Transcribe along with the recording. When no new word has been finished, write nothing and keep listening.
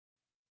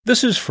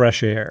This is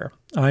Fresh Air.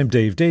 I'm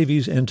Dave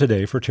Davies, and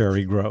today for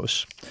Terry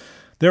Gross.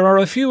 There are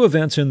a few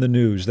events in the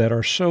news that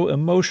are so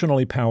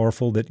emotionally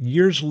powerful that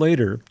years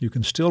later you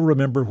can still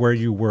remember where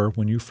you were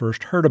when you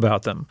first heard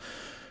about them.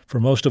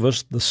 For most of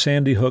us, the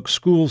Sandy Hook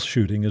school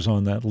shooting is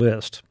on that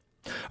list.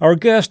 Our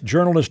guest,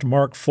 journalist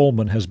Mark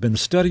Fullman, has been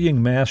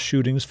studying mass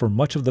shootings for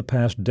much of the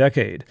past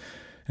decade,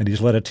 and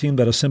he's led a team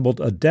that assembled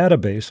a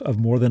database of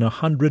more than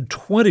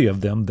 120 of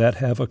them that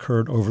have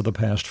occurred over the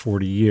past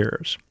 40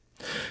 years.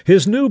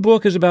 His new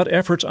book is about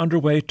efforts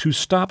underway to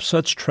stop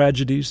such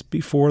tragedies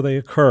before they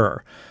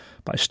occur,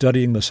 by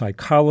studying the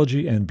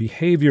psychology and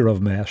behavior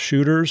of mass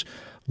shooters,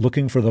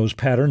 looking for those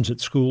patterns at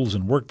schools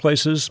and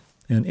workplaces,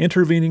 and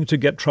intervening to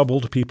get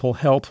troubled people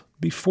help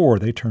before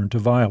they turn to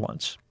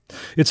violence.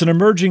 It's an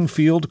emerging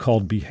field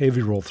called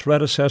behavioral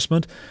threat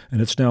assessment,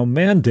 and it's now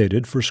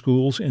mandated for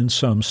schools in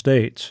some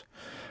states.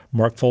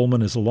 Mark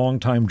Fullman is a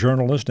longtime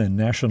journalist and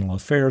national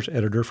affairs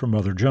editor for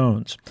Mother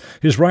Jones.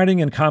 His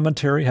writing and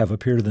commentary have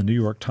appeared in the New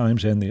York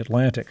Times and The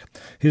Atlantic.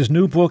 His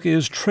new book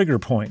is Trigger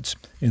Points: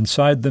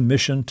 Inside the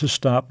Mission to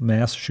Stop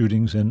Mass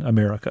Shootings in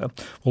America.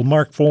 Well,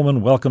 Mark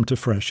Fullman, welcome to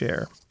Fresh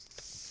Air.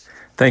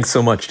 Thanks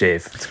so much,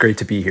 Dave. It's great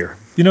to be here.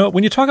 You know,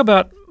 when you talk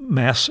about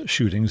mass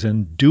shootings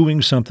and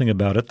doing something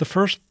about it, the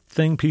first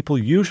thing people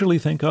usually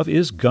think of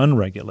is gun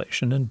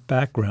regulation and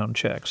background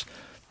checks.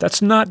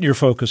 That's not your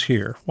focus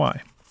here.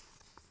 Why?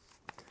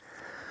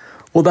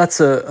 Well, that's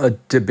a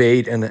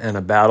debate and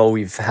a battle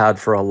we've had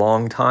for a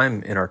long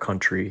time in our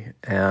country.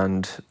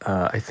 And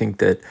I think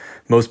that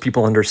most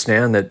people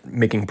understand that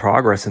making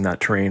progress in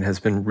that terrain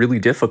has been really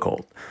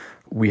difficult.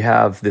 We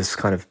have this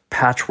kind of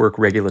patchwork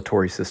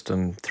regulatory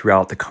system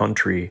throughout the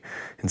country.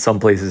 In some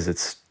places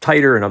it's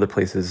tighter, in other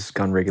places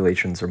gun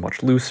regulations are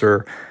much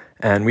looser,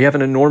 and we have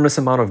an enormous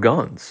amount of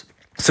guns.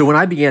 So when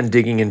I began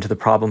digging into the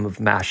problem of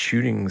mass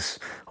shootings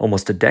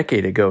almost a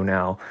decade ago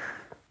now,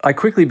 I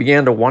quickly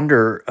began to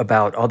wonder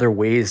about other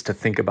ways to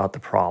think about the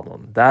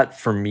problem. That,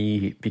 for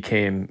me,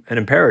 became an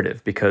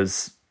imperative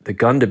because the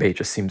gun debate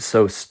just seemed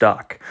so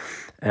stuck.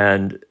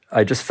 And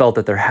I just felt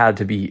that there had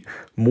to be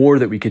more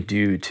that we could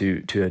do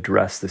to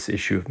address this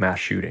issue of mass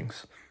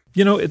shootings.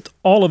 You know,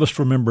 all of us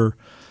remember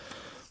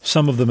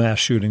some of the mass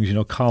shootings,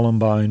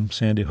 Columbine,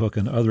 Sandy Hook,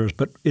 and others.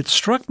 But it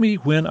struck me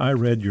when I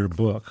read your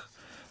book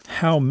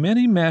how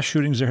many mass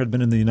shootings there had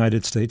been in the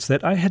United States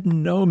that I had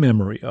no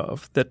memory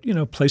of, that,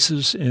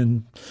 places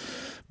in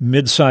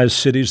mid-sized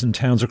cities and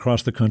towns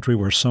across the country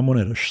where someone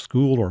at a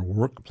school or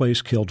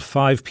workplace killed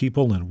 5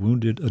 people and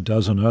wounded a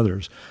dozen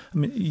others. I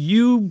mean,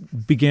 you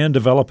began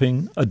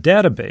developing a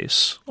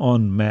database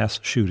on mass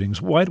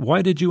shootings.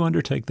 Why did you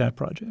undertake that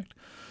project?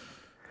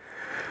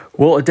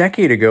 Well, a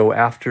decade ago,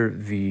 after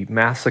the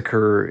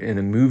massacre in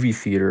a movie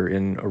theater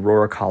in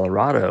Aurora,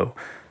 Colorado,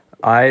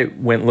 I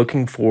went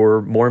looking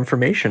for more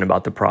information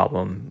about the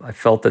problem. I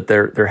felt that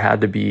there had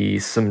to be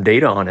some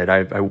data on it.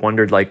 I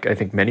wondered, like I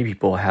think many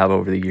people have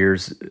over the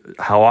years,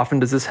 how often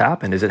does this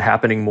happen? Is it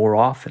happening more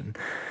often?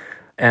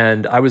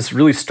 And I was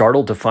really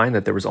startled to find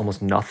that there was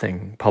almost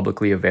nothing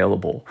publicly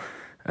available.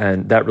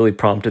 And that really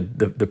prompted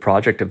the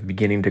project of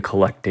beginning to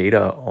collect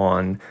data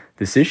on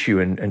this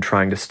issue and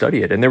trying to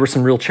study it. And there were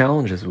some real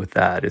challenges with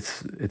that.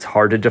 It's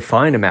hard to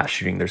define a mass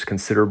shooting. There's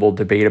considerable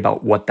debate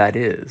about what that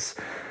is.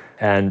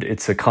 And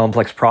it's a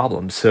complex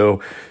problem.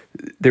 So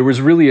there was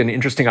really an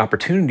interesting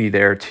opportunity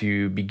there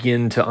to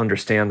begin to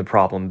understand the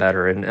problem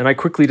better. And I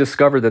quickly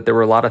discovered that there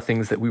were a lot of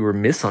things that we were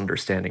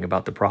misunderstanding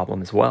about the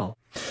problem as well.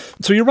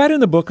 So you write in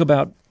the book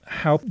about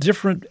how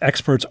different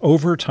experts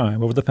over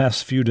time, over the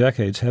past few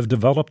decades, have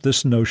developed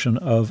this notion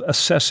of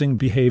assessing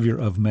behavior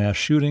of mass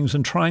shootings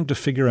and trying to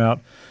figure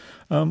out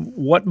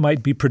what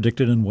might be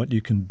predicted and what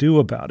you can do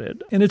about it.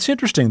 And it's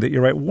interesting that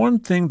you write one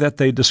thing that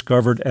they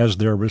discovered as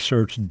their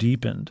research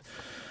deepened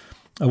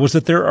was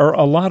that there are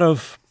a lot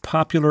of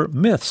popular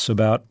myths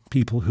about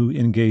people who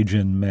engage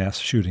in mass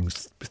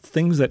shootings,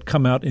 things that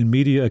come out in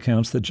media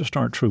accounts that just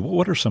aren't true.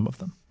 What are some of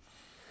them?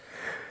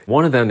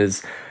 One of them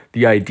is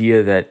the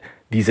idea that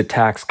these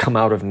attacks come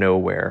out of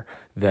nowhere,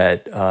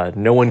 that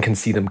no one can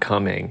see them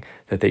coming,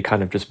 that they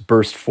kind of just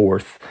burst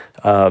forth.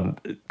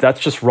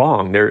 That's just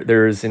wrong.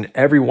 There's in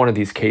every one of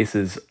these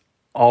cases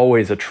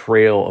always a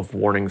trail of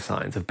warning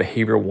signs, of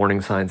behavioral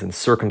warning signs and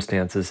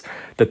circumstances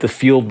that the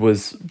field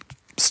was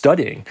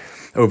studying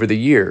over the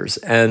years.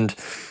 And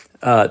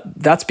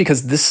that's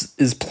because this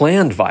is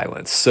planned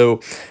violence. So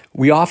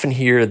we often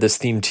hear this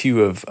theme,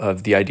 too,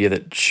 of the idea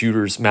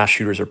that mass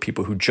shooters are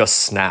people who just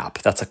snap.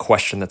 That's a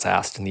question that's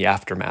asked in the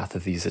aftermath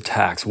of these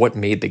attacks. What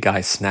made the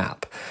guy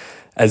snap?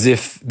 As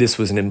if this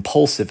was an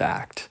impulsive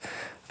act.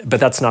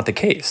 But that's not the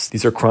case.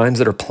 These are crimes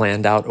that are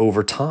planned out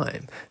over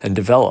time and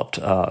developed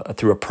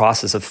through a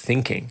process of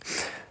thinking.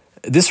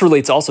 This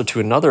relates also to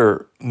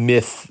another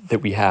myth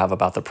that we have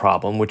about the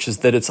problem, which is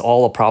that it's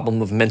all a problem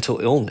of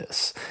mental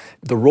illness.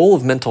 The role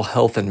of mental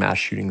health in mass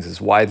shootings is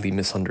widely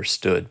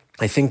misunderstood.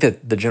 I think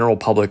that the general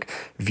public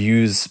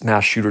views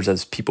mass shooters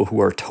as people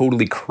who are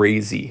totally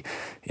crazy,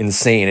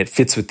 insane. It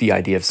fits with the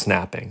idea of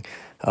snapping.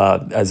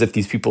 as if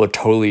these people are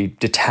totally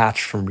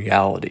detached from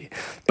reality.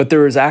 But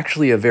there is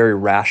actually a very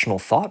rational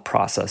thought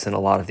process in a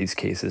lot of these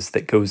cases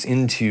that goes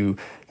into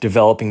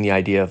developing the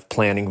idea of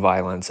planning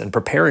violence and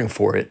preparing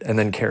for it and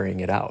then carrying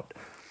it out.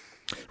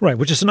 Right,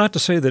 which is not to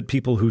say that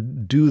people who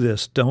do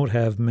this don't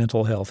have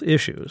mental health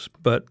issues,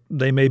 but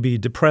they may be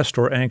depressed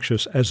or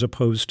anxious as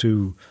opposed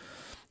to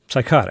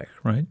psychotic,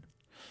 right?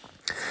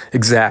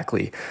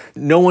 Exactly.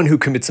 No one who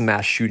commits a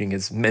mass shooting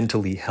is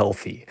mentally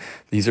healthy.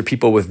 These are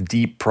people with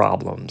deep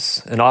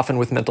problems and often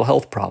with mental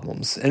health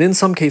problems, and in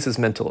some cases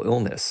mental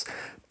illness.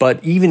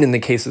 But even in the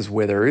cases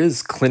where there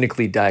is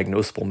clinically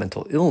diagnosable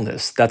mental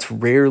illness, that's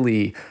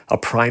rarely a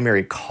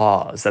primary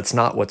cause. That's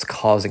not what's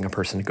causing a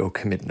person to go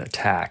commit an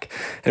attack.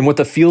 And what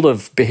the field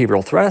of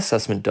behavioral threat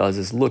assessment does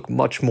is look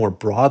much more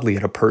broadly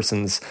at a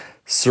person's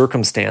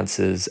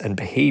circumstances and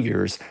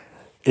behaviors.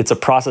 It's a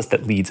process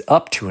that leads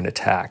up to an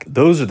attack.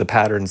 Those are the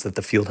patterns that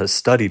the field has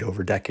studied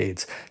over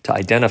decades to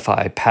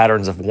identify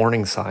patterns of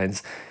warning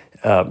signs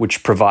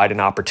which provide an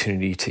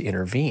opportunity to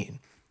intervene.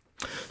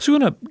 So you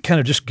want to kind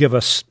of just give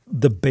us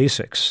the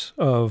basics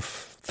of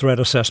threat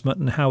assessment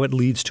and how it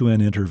leads to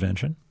an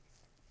intervention?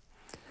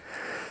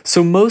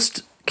 So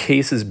most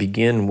cases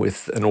begin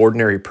with an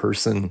ordinary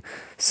person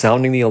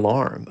sounding the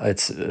alarm.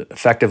 It's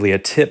effectively a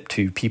tip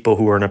to people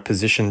who are in a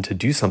position to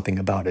do something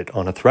about it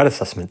on a threat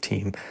assessment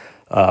team.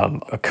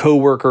 A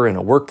coworker in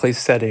a workplace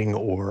setting,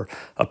 or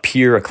a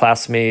peer, a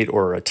classmate,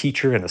 or a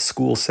teacher in a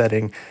school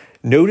setting,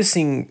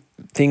 noticing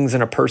things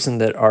in a person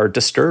that are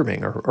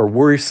disturbing or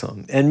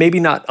worrisome, and maybe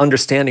not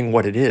understanding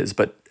what it is,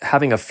 but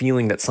having a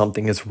feeling that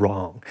something is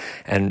wrong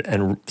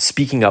and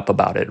speaking up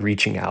about it,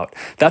 reaching out.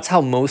 That's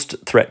how most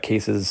threat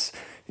cases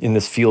in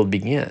this field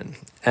begin.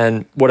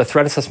 And what a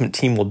threat assessment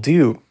team will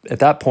do at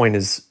that point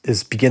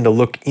is begin to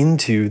look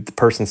into the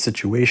person's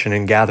situation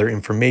and gather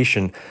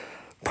information,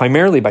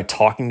 primarily by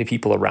talking to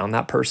people around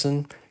that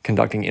person,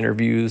 conducting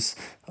interviews,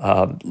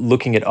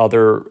 looking at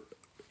other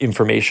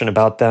information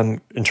about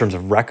them in terms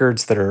of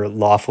records that are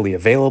lawfully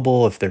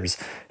available, if there's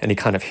any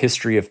kind of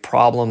history of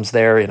problems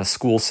there in a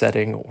school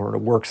setting or in a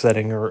work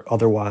setting or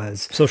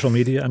otherwise. Social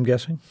media, I'm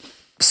guessing?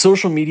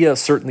 Social media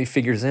certainly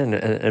figures in,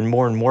 and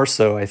more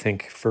so, I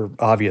think, for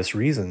obvious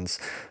reasons.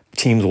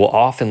 Teams will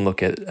often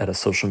look at a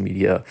social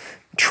media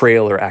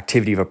trail or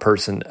activity of a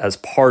person as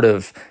part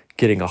of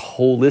getting a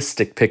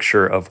holistic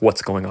picture of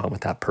what's going on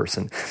with that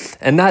person.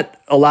 And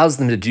that allows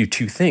them to do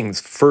two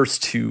things.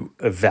 First, to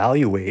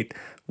evaluate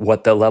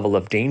what the level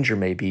of danger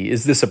may be.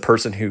 Is this a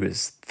person who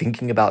is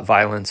thinking about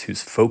violence,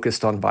 who's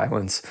focused on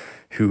violence,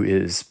 who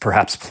is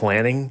perhaps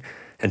planning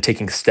and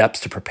taking steps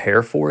to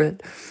prepare for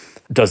it?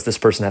 Does this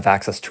person have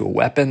access to a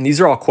weapon? These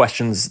are all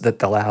questions that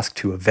they'll ask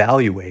to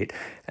evaluate.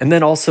 And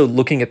then also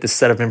looking at this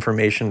set of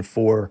information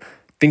for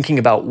thinking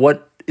about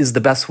what is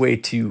the best way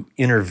to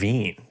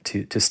intervene,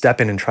 to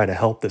step in and try to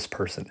help this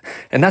person.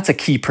 And that's a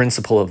key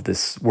principle of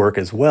this work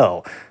as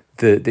well.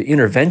 The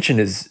intervention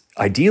is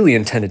ideally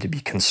intended to be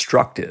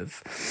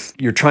constructive.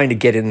 You're trying to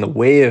get in the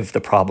way of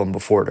the problem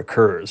before it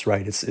occurs,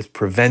 right? It's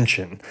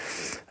prevention.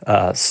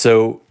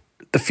 So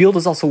the field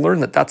has also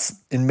learned that that's,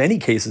 in many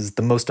cases,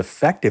 the most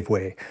effective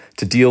way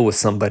to deal with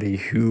somebody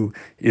who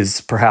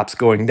is perhaps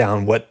going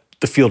down what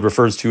the field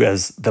refers to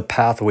as the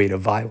pathway to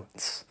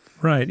violence.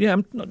 Right. Yeah.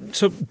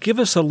 So give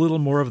us a little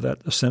more of that,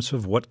 a sense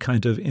of what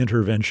kind of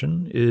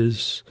intervention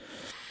is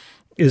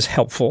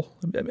helpful.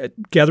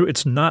 Gather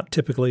it's not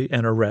typically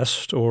an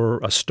arrest or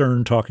a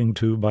stern talking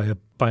to by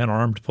an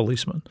armed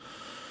policeman.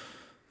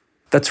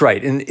 That's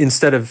right.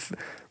 Instead of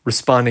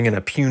responding in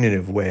a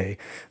punitive way,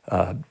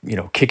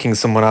 kicking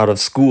someone out of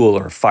school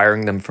or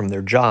firing them from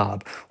their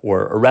job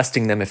or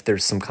arresting them if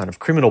there's some kind of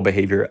criminal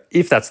behavior,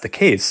 if that's the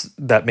case,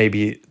 that may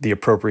be the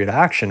appropriate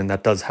action, and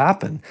that does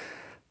happen.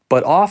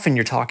 But often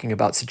you're talking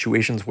about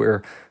situations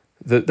where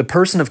the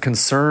person of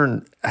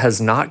concern has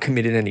not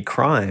committed any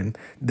crime.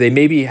 They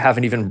maybe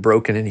haven't even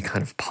broken any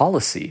kind of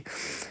policy.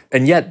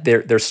 And yet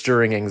they're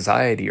stirring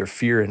anxiety or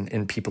fear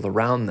in people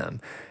around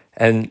them.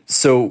 And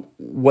so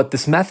what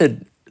this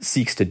method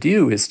seeks to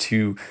do is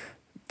to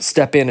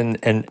step in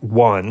and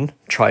one,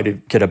 try to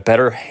get a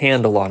better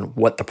handle on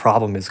what the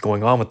problem is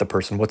going on with the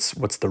person.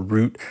 What's the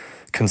root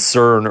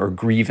concern or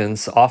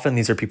grievance? Often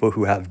these are people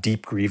who have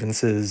deep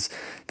grievances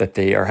that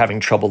they are having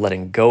trouble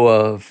letting go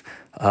of,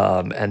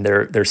 and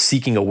they're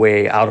seeking a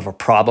way out of a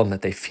problem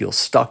that they feel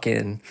stuck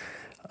in.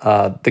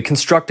 The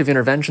constructive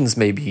interventions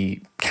may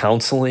be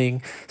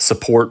counseling,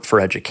 support for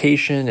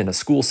education in a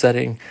school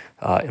setting,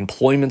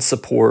 employment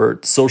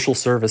support, social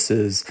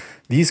services,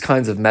 these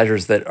kinds of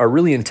measures that are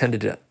really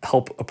intended to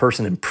help a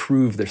person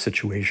improve their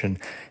situation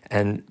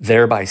and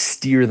thereby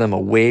steer them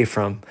away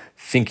from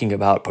thinking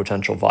about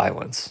potential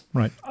violence.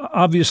 Right.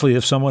 Obviously,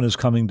 if someone is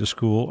coming to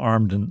school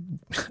armed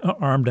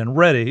and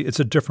ready,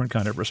 it's a different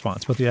kind of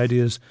response. But the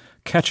idea is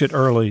catch it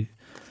early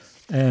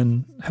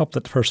and help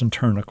that person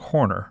turn a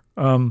corner.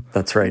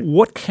 That's right.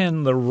 What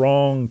can the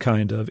wrong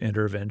kind of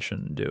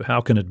intervention do?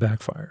 How can it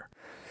backfire?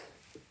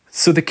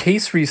 So the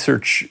case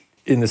research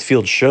in this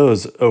field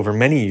shows over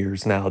many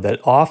years now that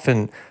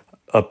often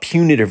a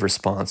punitive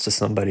response to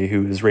somebody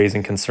who is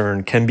raising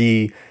concern can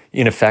be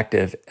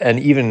ineffective and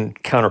even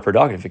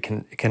counterproductive.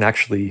 It can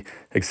actually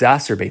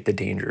exacerbate the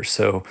danger.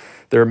 So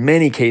there are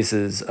many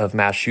cases of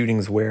mass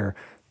shootings where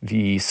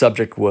the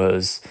subject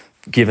was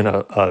given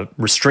a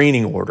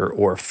restraining order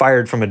or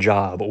fired from a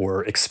job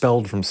or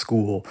expelled from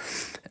school.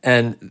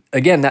 And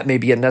again, that may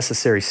be a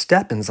necessary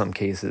step in some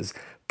cases,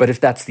 but if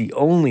that's the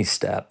only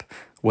step,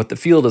 what the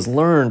field has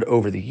learned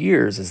over the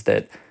years is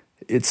that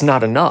it's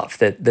not enough,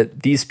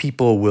 that these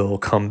people will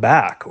come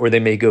back, or they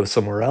may go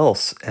somewhere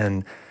else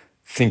and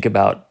think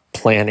about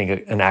planning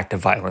an act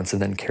of violence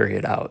and then carry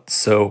it out.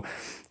 So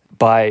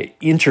by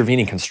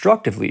intervening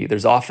constructively,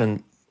 there's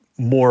often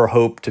more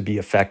hope to be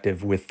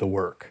effective with the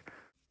work.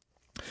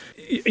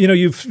 You know,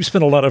 you've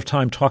spent a lot of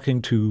time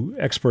talking to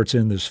experts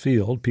in this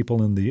field,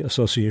 people in the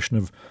Association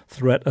of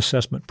Threat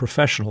Assessment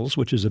Professionals,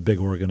 which is a big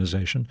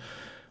organization.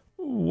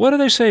 What do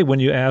they say when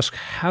you ask,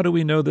 how do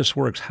we know this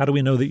works? How do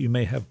we know that you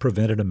may have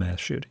prevented a mass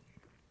shooting?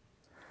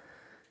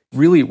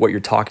 Really, what you're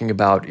talking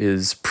about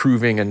is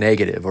proving a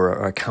negative or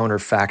a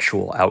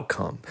counterfactual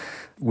outcome.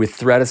 With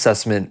threat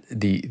assessment,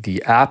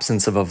 the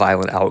absence of a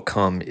violent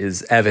outcome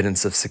is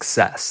evidence of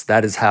success.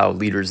 That is how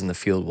leaders in the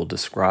field will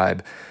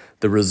describe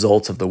the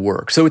results of the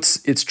work. So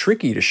it's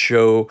tricky to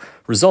show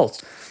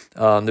results.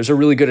 There's a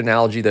really good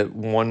analogy that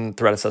one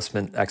threat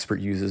assessment expert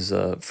uses,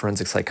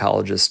 forensic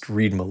psychologist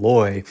Reid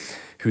Malloy,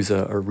 who's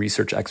a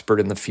research expert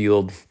in the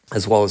field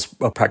as well as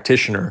a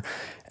practitioner.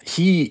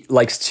 He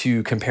likes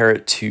to compare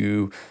it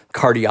to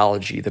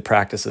cardiology, the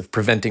practice of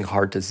preventing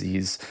heart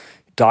disease.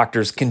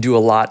 Doctors can do a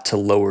lot to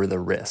lower the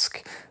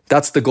risk.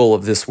 That's the goal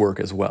of this work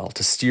as well,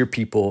 to steer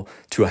people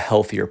to a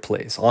healthier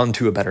place,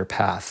 onto a better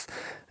path,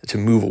 to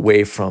move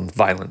away from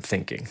violent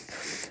thinking.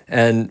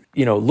 And,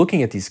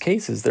 looking at these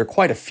cases, there are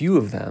quite a few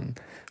of them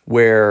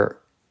where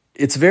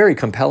it's very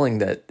compelling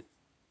that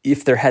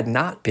if there had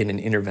not been an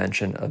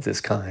intervention of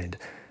this kind,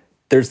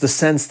 there's the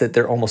sense that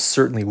there almost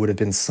certainly would have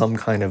been some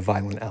kind of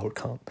violent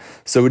outcome.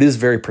 So it is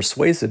very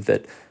persuasive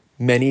that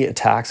many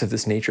attacks of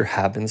this nature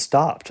have been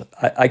stopped.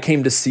 I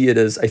came to see it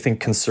as, I think,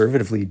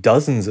 conservatively,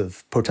 dozens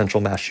of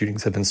potential mass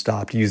shootings have been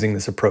stopped using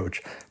this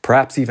approach,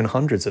 perhaps even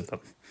hundreds of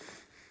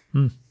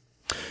them.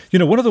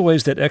 One of the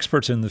ways that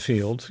experts in the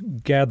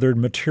field gathered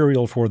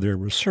material for their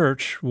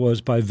research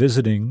was by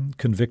visiting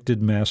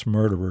convicted mass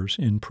murderers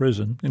in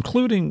prison,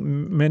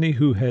 including many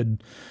who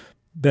had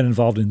been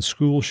involved in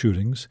school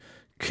shootings.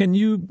 Can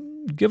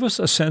you give us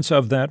a sense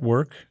of that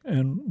work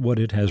and what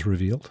it has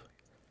revealed?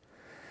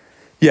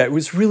 Yeah, it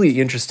was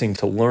really interesting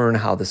to learn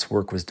how this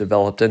work was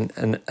developed.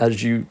 And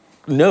as you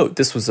note,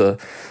 this was a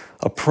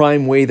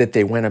prime way that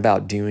they went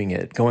about doing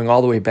it, going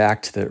all the way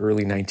back to the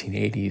early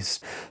 1980s.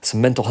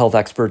 Some mental health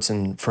experts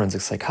in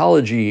forensic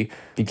psychology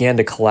began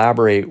to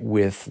collaborate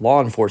with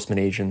law enforcement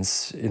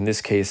agents, in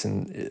this case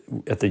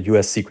at the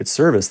U.S. Secret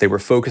Service. They were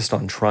focused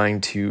on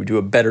trying to do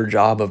a better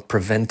job of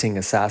preventing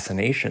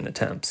assassination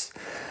attempts.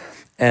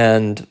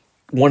 And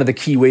one of the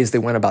key ways they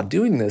went about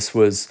doing this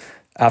was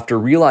after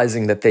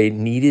realizing that they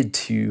needed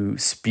to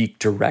speak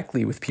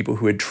directly with people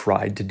who had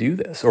tried to do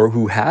this or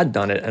who had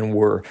done it and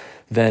were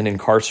then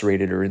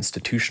incarcerated or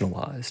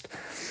institutionalized.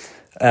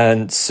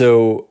 And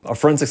so a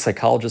forensic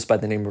psychologist by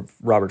the name of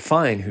Robert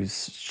Fine, whose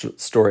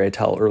story I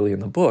tell early in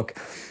the book,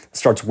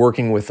 starts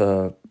working with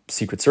a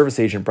Secret Service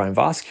agent, Brian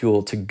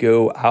Voskuil, to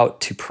go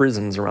out to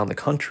prisons around the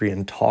country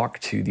and talk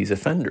to these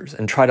offenders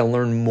and try to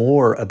learn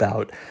more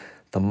about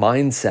the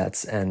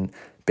mindsets and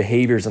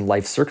behaviors and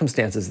life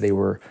circumstances they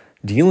were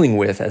dealing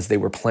with as they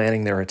were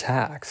planning their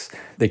attacks.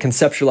 They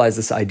conceptualized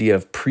this idea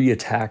of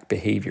pre-attack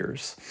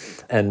behaviors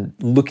and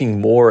looking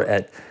more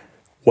at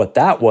what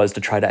that was to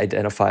try to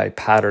identify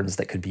patterns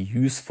that could be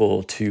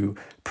useful to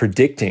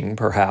predicting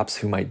perhaps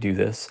who might do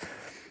this.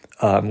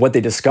 What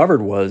they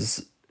discovered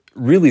was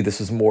really this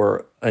was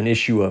more an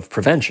issue of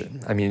prevention.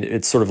 I mean,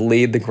 it sort of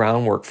laid the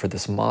groundwork for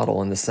this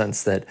model in the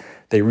sense that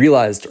they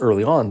realized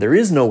early on there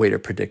is no way to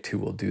predict who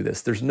will do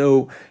this. There's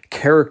no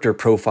character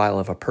profile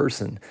of a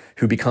person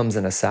who becomes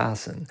an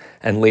assassin.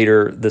 And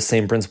later, the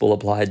same principle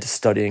applied to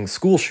studying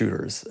school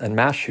shooters and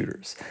mass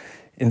shooters.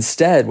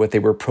 Instead, what they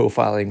were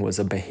profiling was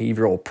a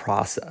behavioral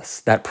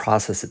process, that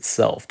process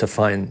itself, to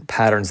find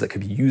patterns that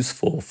could be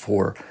useful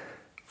for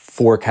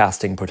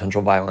forecasting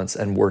potential violence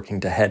and working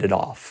to head it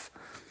off.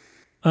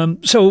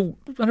 So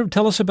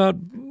tell us about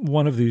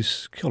one of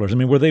these killers. I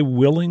mean, were they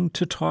willing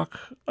to talk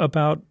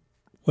about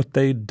what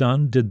they'd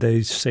done? Did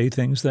they say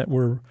things that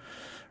were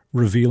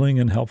revealing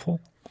and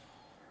helpful?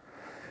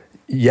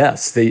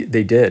 Yes, they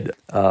did.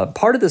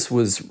 Part of this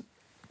was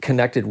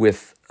connected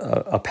with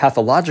a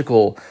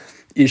pathological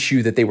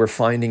issue that they were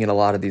finding in a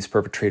lot of these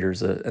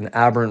perpetrators, an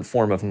aberrant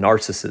form of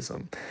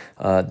narcissism.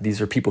 These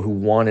are people who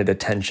wanted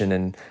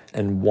attention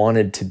and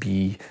wanted to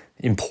be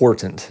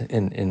important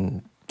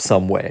in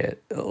some way.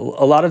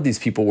 A lot of these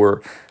people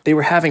were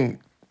having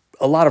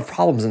a lot of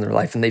problems in their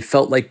life and they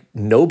felt like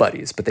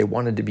nobodies, but they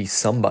wanted to be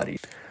somebody.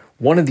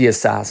 One of the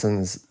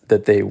assassins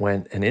that they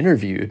went and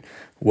interviewed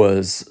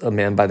was a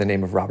man by the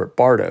name of Robert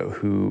Bardo,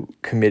 who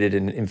committed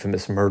an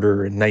infamous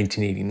murder in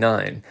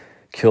 1989.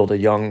 killed a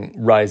young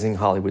rising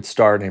Hollywood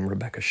star named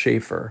Rebecca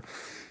Schaeffer.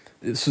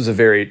 This was a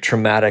very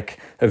traumatic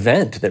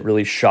event that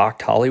really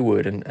shocked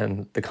Hollywood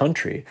and the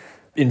country,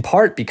 in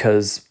part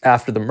because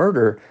after the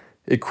murder,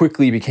 it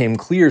quickly became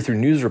clear through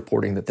news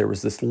reporting that there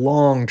was this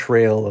long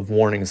trail of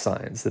warning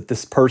signs, that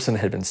this person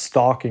had been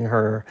stalking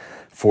her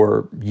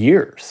for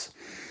years.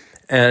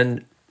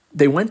 And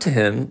they went to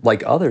him,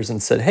 like others,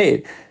 and said,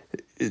 hey,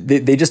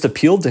 they just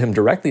appealed to him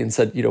directly and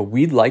said,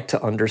 we'd like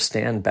to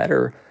understand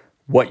better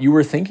what you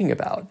were thinking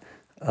about.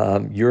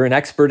 You're an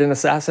expert in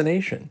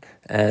assassination.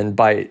 And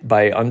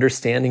by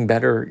understanding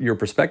better your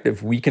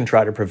perspective, we can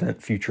try to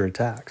prevent future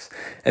attacks.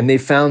 And they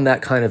found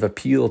that kind of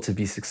appeal to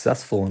be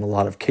successful in a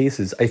lot of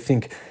cases, I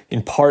think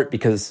in part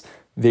because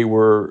they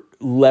were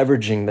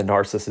leveraging the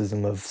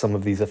narcissism of some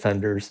of these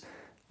offenders,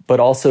 but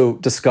also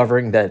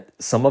discovering that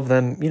some of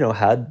them,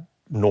 had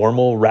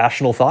normal,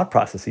 rational thought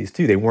processes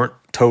too. They weren't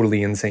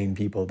totally insane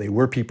people. They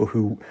were people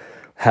who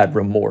had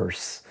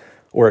remorse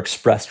or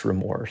expressed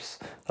remorse.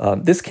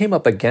 This came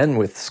up again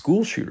with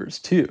school shooters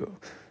too.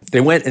 They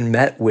went and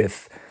met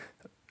with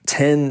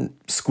 10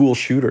 school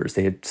shooters.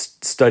 They had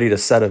studied a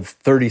set of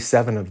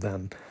 37 of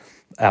them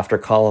after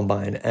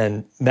Columbine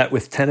and met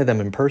with 10 of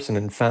them in person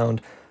and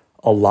found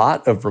a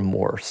lot of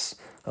remorse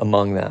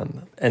among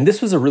them. And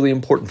this was a really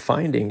important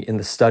finding in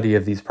the study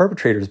of these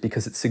perpetrators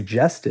because it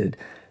suggested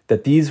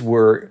that these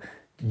were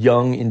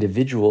young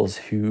individuals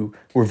who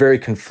were very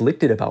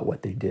conflicted about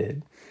what they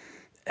did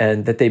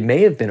and that they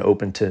may have been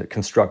open to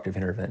constructive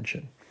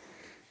intervention.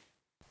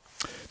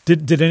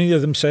 Did any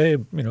of them say,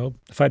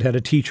 if I'd had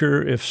a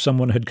teacher, if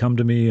someone had come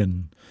to me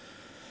and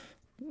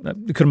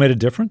it could have made a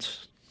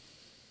difference?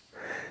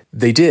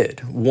 They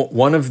did.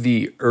 One of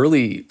the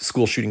early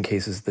school shooting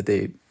cases that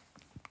they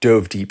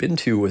dove deep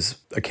into was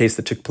a case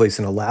that took place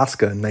in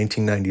Alaska in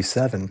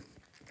 1997.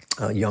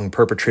 A young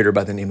perpetrator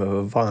by the name of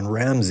Yvonne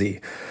Ramsey,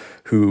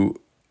 who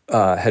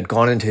had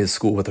gone into his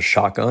school with a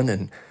shotgun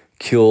and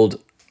killed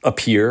a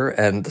peer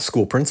and the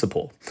school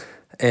principal.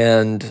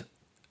 And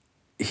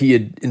he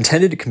had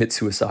intended to commit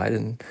suicide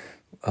and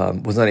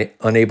was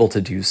unable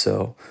to do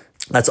so.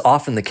 That's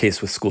often the case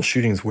with school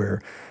shootings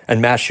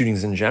and mass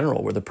shootings in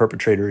general, where the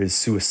perpetrator is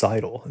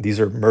suicidal. These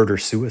are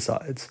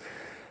murder-suicides.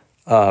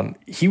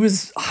 He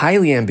was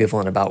highly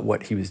ambivalent about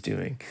what he was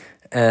doing.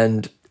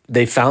 And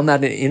they found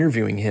that in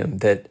interviewing him,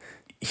 that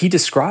he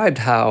described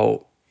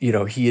how,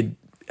 he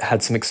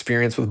had some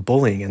experience with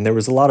bullying, and there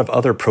was a lot of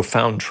other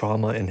profound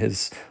trauma in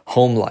his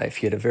home life.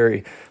 He had a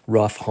very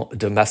rough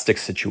domestic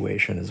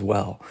situation as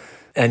well.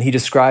 And he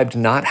described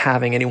not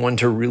having anyone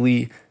to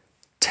really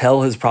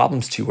tell his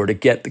problems to or to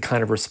get the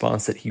kind of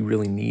response that he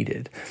really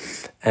needed.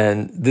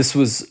 And this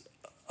was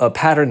a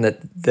pattern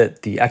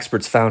that the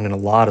experts found in a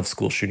lot of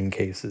school shooting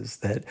cases,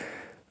 that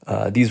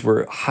these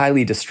were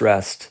highly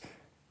distressed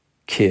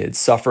kids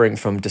suffering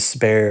from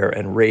despair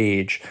and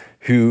rage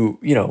who,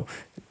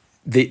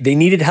 they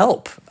needed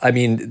help. I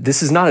mean,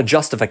 this is not a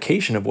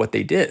justification of what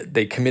they did.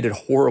 They committed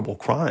horrible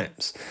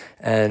crimes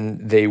and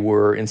they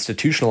were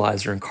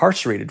institutionalized or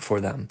incarcerated for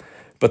them.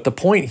 But the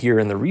point here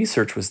in the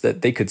research was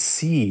that they could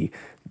see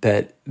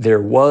that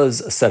there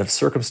was a set of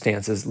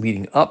circumstances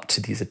leading up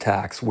to these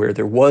attacks where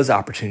there was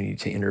opportunity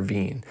to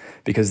intervene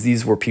because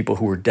these were people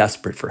who were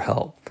desperate for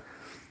help.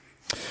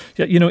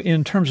 Yeah,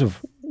 in terms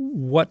of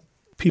what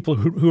people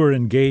who are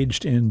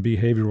engaged in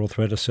behavioral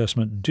threat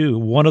assessment do,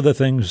 one of the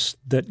things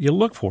that you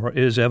look for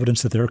is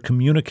evidence that they're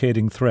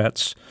communicating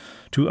threats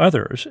to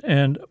others.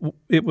 And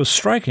it was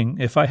striking,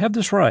 if I have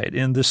this right,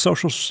 in the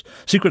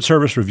Secret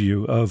Service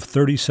review of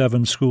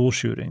 37 school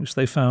shootings,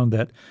 they found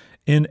that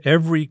in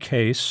every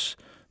case,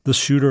 the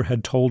shooter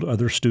had told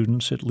other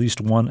students, at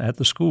least one at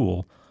the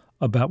school,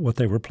 about what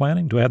they were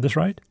planning. Do I have this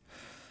right?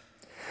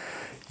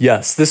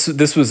 Yes,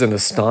 this was an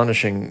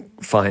astonishing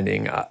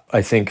finding,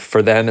 I think,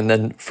 for them, and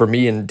then for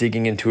me in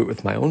digging into it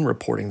with my own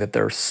reporting, that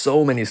there are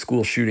so many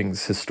school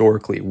shootings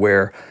historically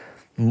where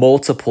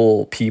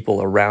multiple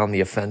people around the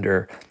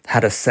offender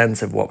had a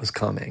sense of what was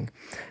coming.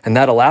 And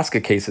that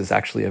Alaska case is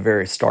actually a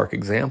very stark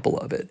example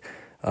of it.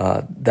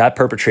 That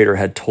perpetrator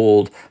had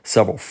told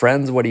several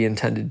friends what he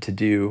intended to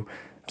do.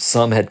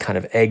 Some had kind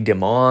of egged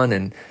him on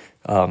and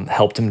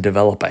helped him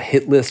develop a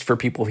hit list for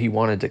people he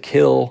wanted to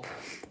kill.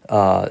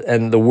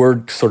 And the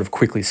word sort of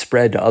quickly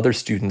spread to other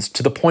students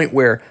to the point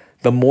where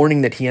the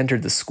morning that he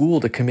entered the school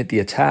to commit the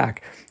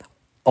attack,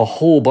 a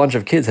whole bunch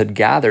of kids had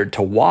gathered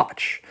to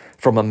watch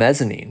from a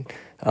mezzanine.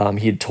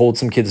 He had told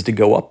some kids to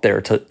go up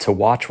there to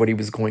watch what he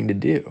was going to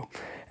do.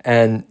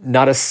 And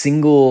not a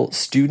single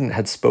student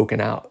had spoken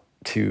out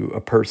to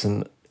a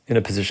person in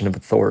a position of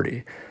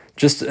authority.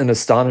 Just an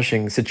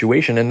astonishing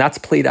situation. And that's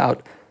played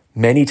out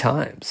many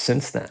times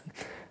since then.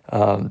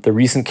 The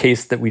recent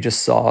case that we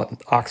just saw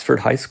at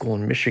Oxford High School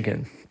in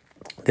Michigan,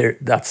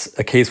 that's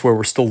a case where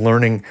we're still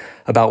learning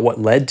about what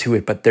led to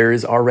it, but there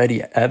is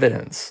already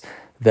evidence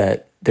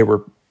that there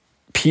were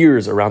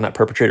peers around that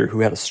perpetrator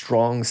who had a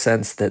strong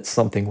sense that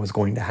something was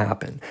going to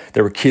happen.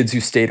 There were kids who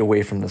stayed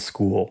away from the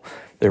school.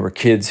 There were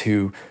kids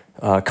who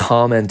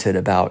commented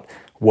about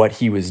what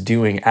he was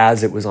doing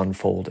as it was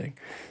unfolding.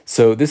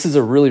 So this is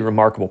a really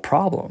remarkable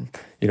problem,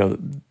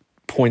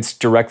 points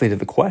directly to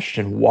the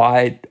question,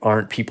 why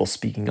aren't people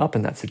speaking up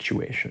in that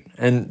situation?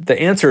 And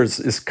the answer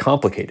is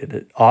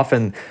complicated.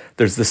 Often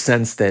there's the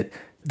sense that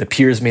the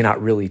peers may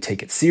not really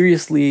take it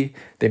seriously.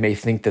 They may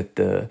think that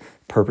the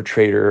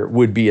perpetrator,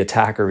 would-be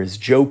attacker, is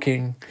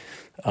joking,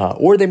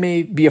 or they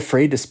may be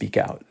afraid to speak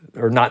out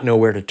or not know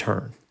where to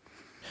turn.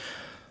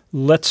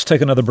 Let's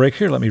take another break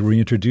here. Let me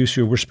reintroduce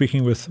you. We're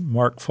speaking with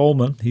Mark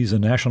Follman. He's a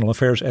national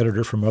affairs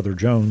editor for Mother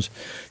Jones.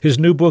 His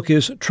new book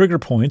is Trigger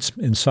Points: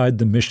 Inside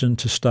the Mission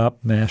to Stop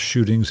Mass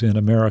Shootings in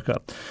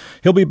America.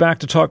 He'll be back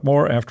to talk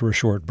more after a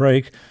short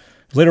break.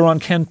 Later on,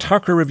 Ken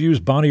Tucker reviews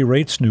Bonnie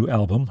Raitt's new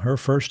album, her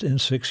first in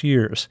 6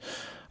 years.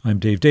 I'm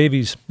Dave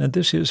Davies, and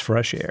this is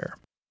Fresh Air.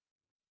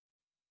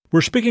 We're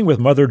speaking with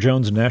Mother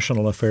Jones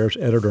National Affairs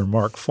editor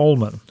Mark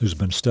Follman, who's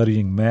been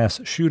studying mass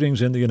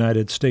shootings in the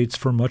United States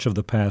for much of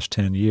the past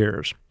 10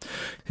 years.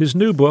 His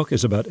new book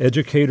is about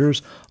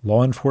educators,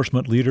 law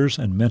enforcement leaders,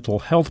 and mental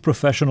health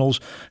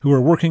professionals who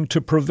are working to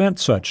prevent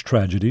such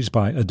tragedies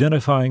by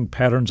identifying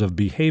patterns of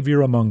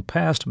behavior among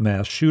past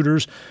mass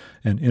shooters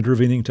and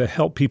intervening to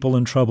help people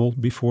in trouble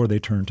before they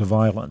turn to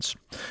violence.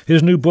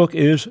 His new book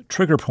is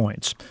Trigger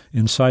Points: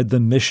 Inside the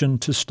Mission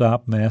to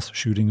Stop Mass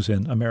Shootings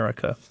in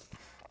America.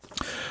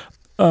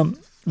 Well,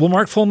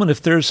 Mark Follman,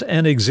 if there's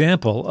an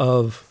example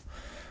of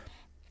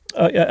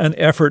an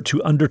effort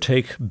to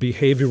undertake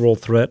behavioral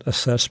threat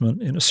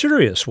assessment in a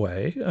serious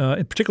way,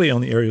 particularly on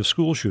the area of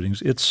school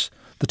shootings, it's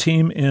the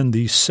team in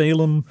the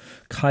Salem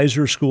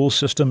Kaiser School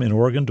System in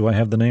Oregon. Do I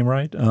have the name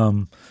right?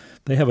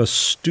 They have a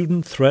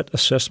student threat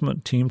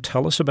assessment team.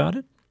 Tell us about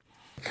it.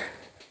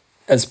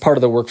 As part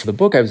of the work for the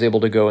book, I was able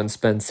to go and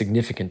spend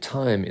significant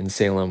time in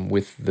Salem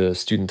with the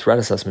student threat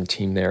assessment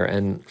team there,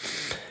 and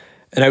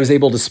I was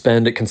able to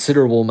spend a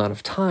considerable amount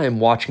of time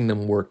watching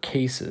them work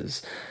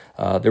cases.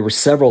 There were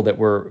several that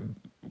were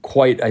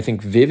quite, I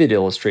think, vivid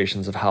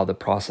illustrations of how the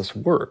process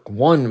worked.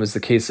 One was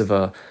the case of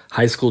a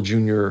high school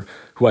junior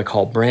who I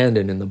call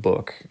Brandon in the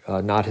book,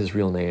 not his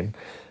real name,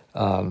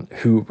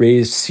 who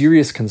raised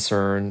serious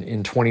concern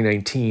in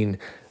 2019,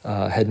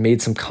 had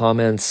made some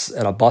comments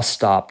at a bus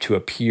stop to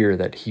a peer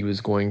that he was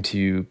going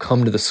to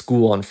come to the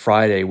school on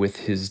Friday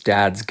with his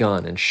dad's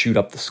gun and shoot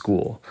up the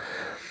school.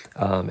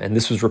 And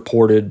this was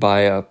reported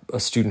by a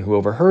student who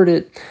overheard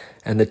it,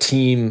 and the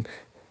team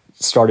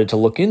started to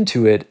look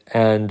into it,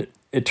 and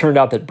it turned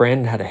out that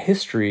Brandon had a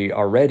history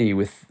already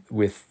with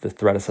the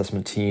threat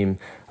assessment team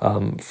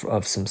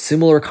of some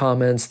similar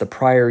comments the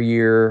prior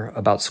year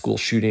about school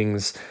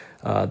shootings.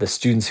 The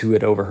students who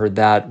had overheard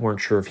that weren't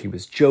sure if he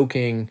was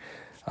joking,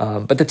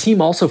 but the team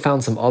also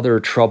found some other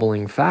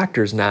troubling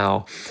factors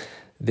now.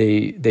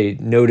 They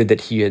noted that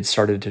he had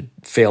started to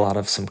fail out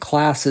of some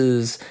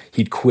classes.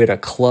 He'd quit a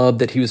club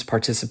that he was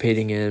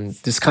participating in.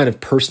 This kind of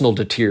personal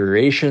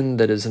deterioration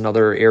that is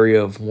another area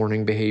of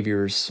warning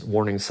behaviors,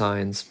 warning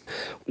signs.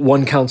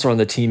 One counselor on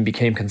the team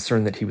became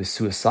concerned that he was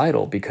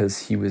suicidal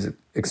because he was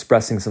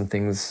expressing some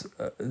things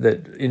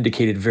that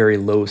indicated very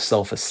low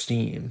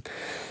self-esteem.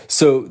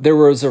 So there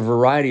was a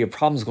variety of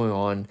problems going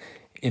on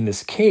in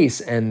this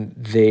case, and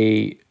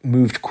they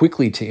moved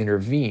quickly to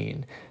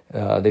intervene.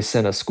 They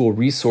sent a school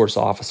resource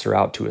officer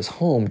out to his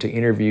home to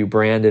interview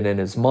Brandon and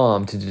his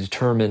mom to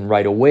determine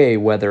right away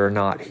whether or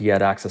not he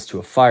had access to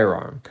a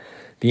firearm.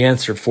 The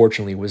answer,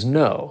 fortunately, was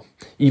no.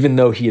 Even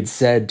though he had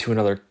said to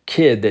another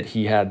kid that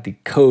he had the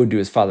code to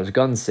his father's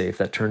gun safe,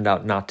 that turned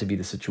out not to be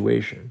the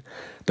situation.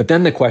 But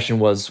then the question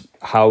was,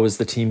 how is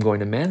the team going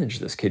to manage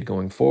this kid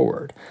going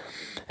forward?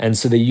 And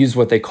so they used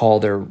what they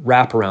call their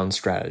wraparound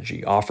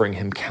strategy, offering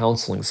him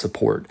counseling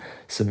support,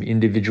 some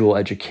individual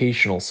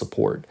educational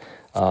support,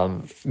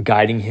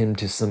 guiding him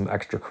to some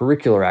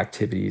extracurricular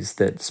activities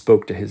that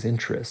spoke to his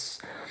interests.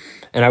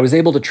 And I was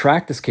able to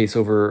track this case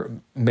over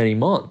many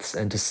months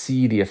and to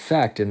see the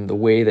effect in the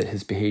way that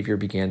his behavior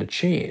began to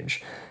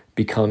change,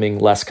 becoming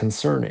less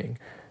concerning.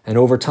 And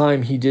over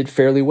time, he did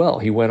fairly well.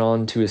 He went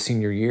on to his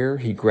senior year,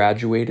 he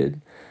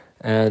graduated,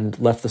 and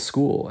left the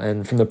school.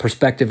 And from the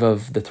perspective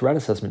of the threat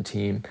assessment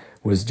team,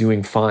 was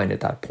doing fine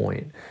at that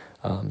point.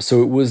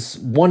 So it was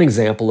one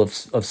example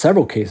of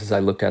several cases I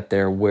looked at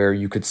there where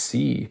you could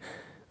see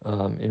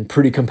in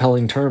pretty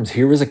compelling terms,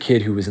 here was a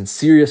kid who was in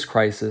serious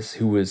crisis,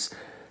 who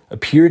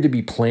appeared to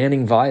be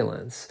planning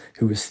violence,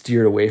 who was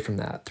steered away from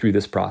that through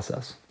this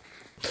process.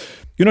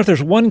 You know, if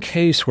there's one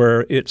case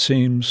where it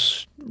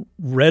seems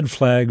red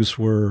flags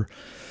were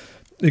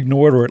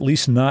ignored or at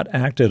least not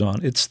acted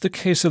on, it's the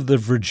case of the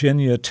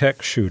Virginia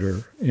Tech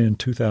shooter in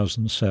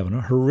 2007,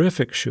 a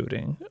horrific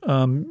shooting.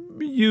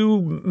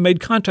 You made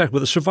contact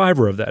with a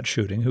survivor of that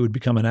shooting who had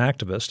become an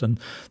activist, and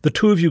the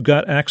two of you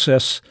got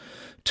access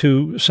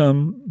to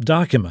some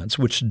documents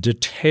which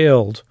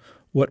detailed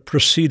what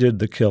preceded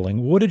the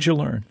killing. What did you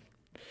learn?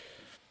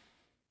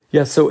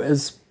 Yeah, so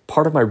as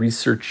part of my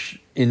research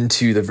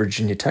into the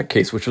Virginia Tech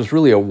case, which was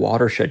really a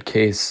watershed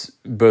case,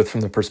 both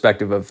from the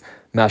perspective of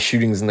mass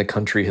shootings in the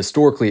country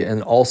historically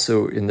and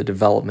also in the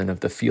development of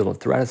the field of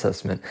threat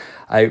assessment,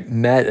 I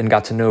met and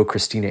got to know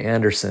Christina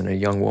Anderson, a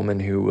young woman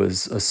who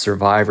was a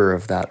survivor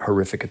of that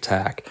horrific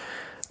attack.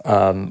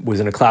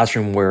 Was in a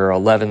classroom where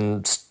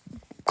 11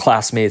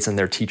 classmates and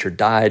their teacher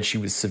died. She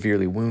was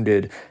severely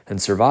wounded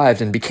and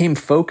survived, and became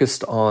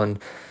focused on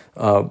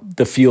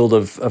the field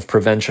of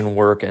prevention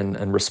work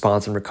and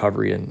response and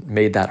recovery, and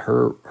made that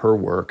her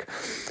work.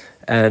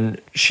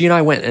 And she and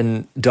I went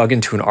and dug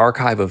into an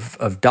archive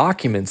of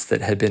documents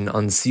that had been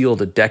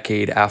unsealed a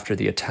decade after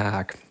the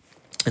attack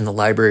in the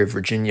Library of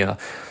Virginia,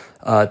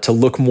 to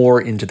look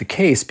more into the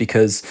case,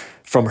 because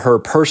from her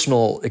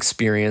personal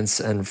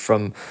experience and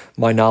from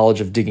my knowledge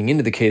of digging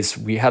into the case,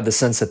 we had the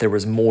sense that there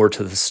was more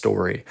to the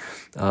story.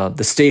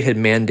 The state had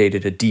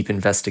mandated a deep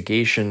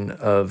investigation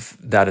of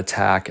that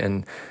attack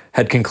and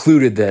had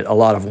concluded that a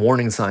lot of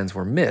warning signs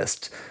were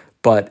missed,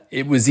 but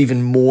it was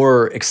even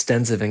more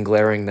extensive and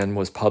glaring than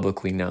was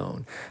publicly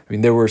known. I mean,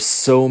 there were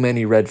so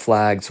many red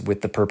flags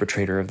with the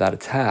perpetrator of that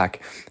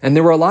attack, and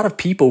there were a lot of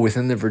people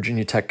within the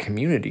Virginia Tech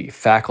community,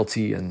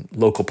 faculty and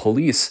local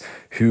police,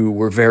 who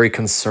were very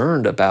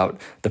concerned about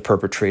the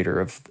perpetrator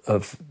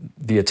of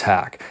the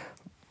attack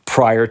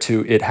prior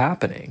to it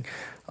happening.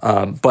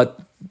 But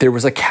there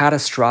was a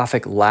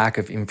catastrophic lack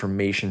of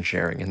information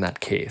sharing in that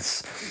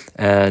case.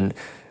 And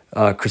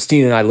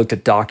Christine and I looked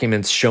at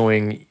documents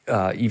showing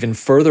even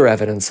further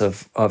evidence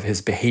of his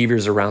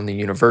behaviors around the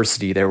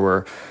university. There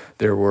were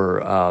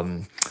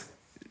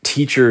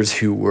teachers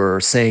who were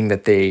saying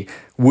that they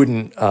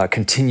wouldn't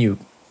continue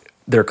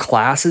their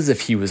classes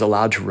if he was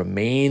allowed to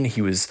remain.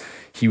 He was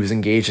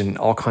engaged in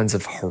all kinds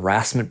of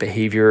harassment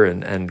behavior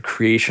and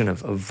creation of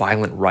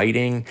violent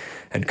writing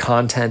and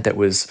content that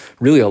was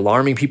really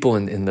alarming people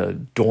in the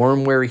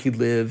dorm where he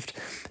lived.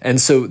 And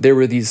so there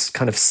were these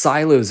kind of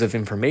silos of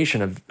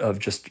information of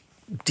just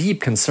deep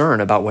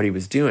concern about what he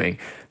was doing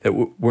that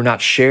were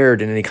not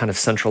shared in any kind of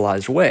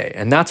centralized way.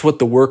 And that's what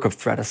the work of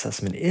threat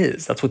assessment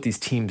is. That's what these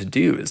teams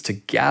do, is to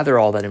gather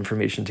all that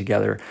information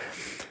together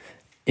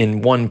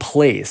in one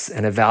place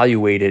and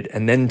evaluate it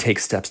and then take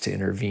steps to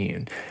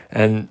intervene.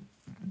 And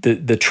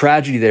the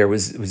tragedy there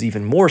was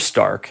even more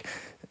stark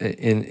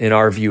in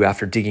our view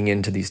after digging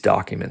into these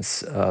documents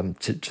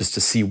to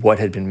see what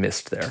had been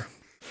missed there.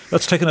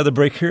 Let's take another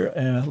break here.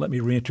 Let me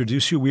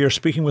reintroduce you. We are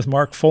speaking with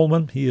Mark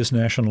Follman. He is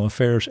National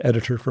Affairs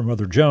Editor for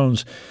Mother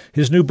Jones.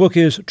 His new book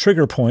is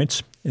Trigger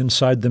Points: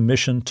 Inside the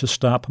Mission to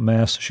Stop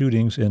Mass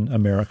Shootings in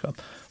America.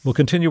 We'll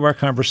continue our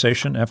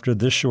conversation after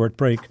this short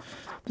break.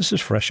 This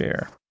is Fresh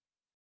Air.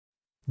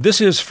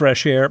 This is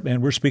Fresh Air,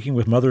 and we're speaking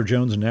with Mother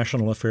Jones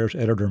National Affairs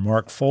Editor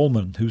Mark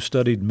Follman, who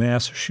studied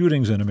mass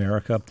shootings in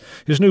America.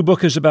 His new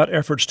book is about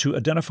efforts to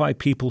identify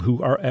people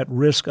who are at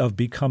risk of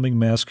becoming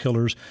mass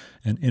killers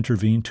and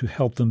intervene to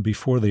help them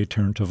before they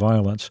turn to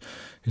violence.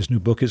 His new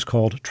book is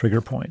called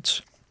Trigger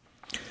Points.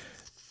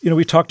 You know,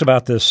 we talked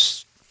about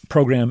this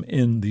program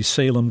in the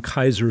Salem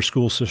Keizer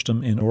school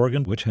system in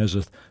Oregon, which has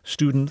a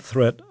student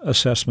threat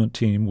assessment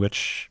team,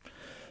 which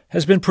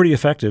has been pretty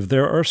effective.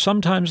 There are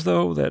some times,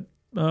 though, that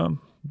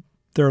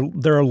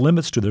there are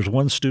limits to. There's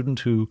one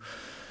student who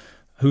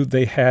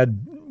they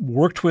had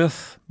worked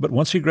with, but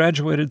once he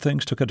graduated,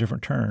 things took a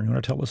different turn. You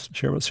want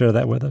to share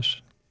that with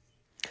us?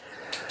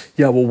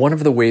 Yeah, well, one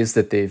of the ways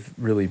that they've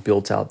really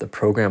built out the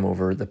program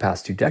over the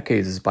past 2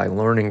 decades is by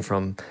learning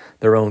from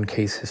their own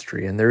case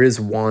history. And there is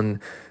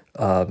one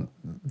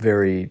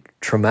very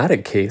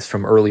traumatic case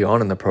from early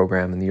on in the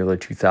program in the early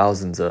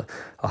 2000s,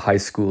 a high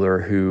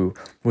schooler who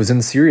was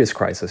in serious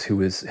crisis, who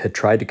had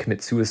tried to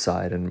commit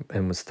suicide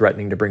and was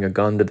threatening to bring a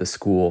gun to the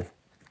school.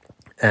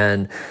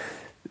 And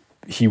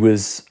he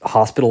was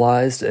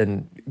hospitalized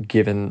and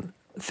given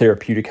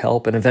therapeutic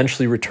help and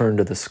eventually returned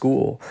to the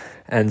school.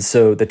 And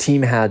so the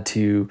team had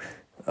to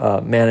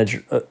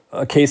manage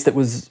a case that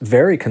was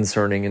very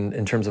concerning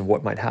in terms of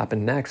what might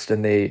happen next.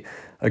 And they,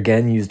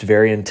 again, used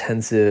very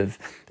intensive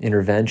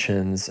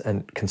interventions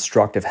and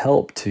constructive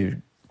help to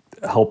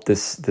help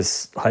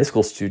this high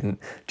school student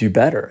do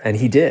better. And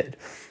he did.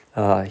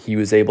 He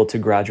was able to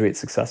graduate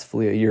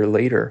successfully a year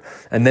later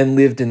and then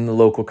lived in the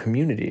local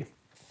community.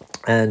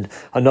 And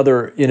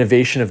another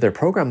innovation of their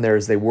program there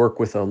is they work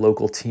with a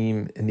local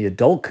team in the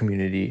adult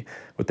community,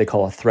 what they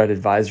call a threat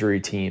advisory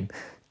team,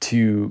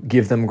 to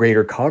give them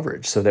greater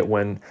coverage so that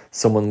when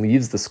someone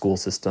leaves the school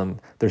system,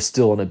 there's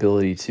still an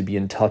ability to be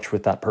in touch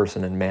with that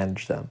person and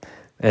manage them,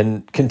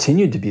 and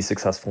continued to be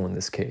successful in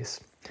this case.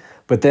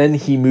 But then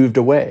he moved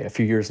away a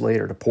few years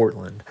later to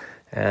Portland,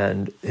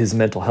 and his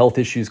mental health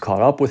issues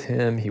caught up with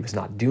him. He was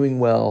not doing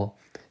well.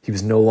 He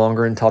was no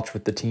longer in touch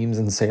with the teams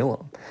in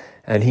Salem.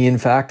 And he, in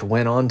fact,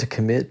 went on to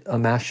commit a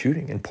mass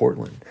shooting in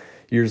Portland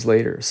years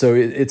later. So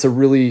it's a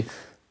really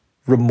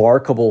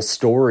remarkable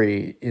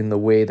story in the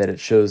way that it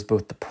shows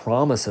both the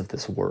promise of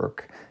this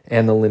work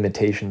and the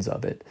limitations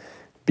of it.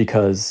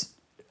 Because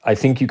I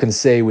think you can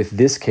say with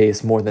this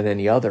case more than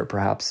any other,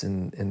 perhaps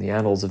in the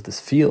annals of this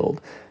field,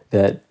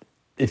 that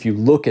if you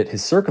look at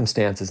his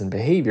circumstances and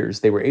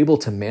behaviors, they were able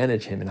to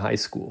manage him in high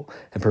school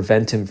and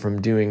prevent him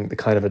from doing the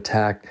kind of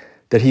attack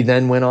that he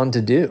then went on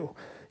to do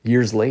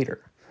years later.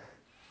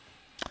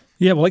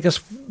 Yeah, well, I guess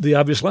the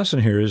obvious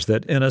lesson here is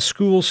that in a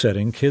school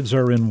setting, kids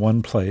are in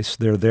one place.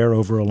 They're there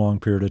over a long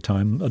period of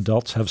time.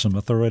 Adults have some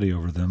authority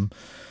over them.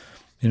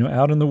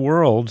 Out in the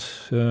world,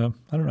 I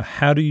don't know,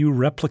 how do you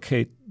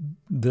replicate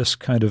this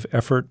kind of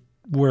effort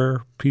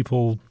where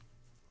people,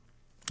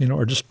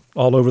 are just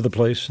all over the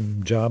place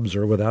in jobs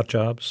or without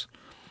jobs?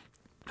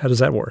 How does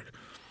that work?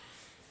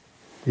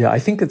 Yeah, I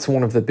think it's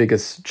one of the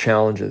biggest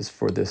challenges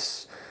for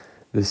this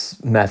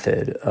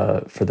method,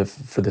 for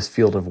this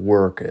field of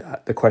work,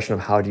 the question of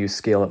how do you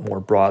scale it more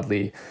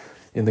broadly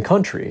in the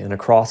country and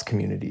across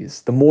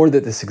communities. The more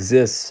that this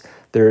exists,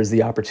 there is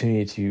the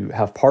opportunity to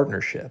have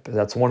partnership.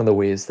 That's one of the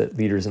ways that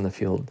leaders in the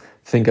field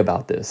think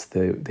about this.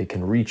 They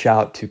can reach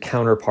out to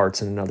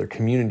counterparts in another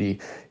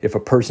community if a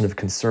person of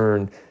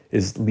concern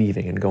is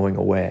leaving and going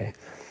away.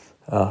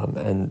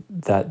 And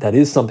that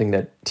is something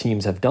that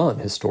teams have done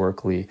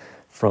historically,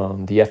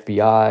 from the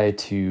FBI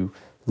to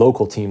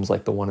local teams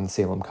like the one in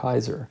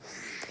Salem-Keizer.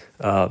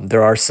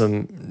 There are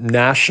some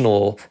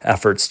national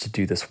efforts to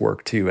do this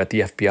work too at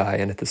the FBI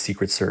and at the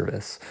Secret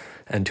Service,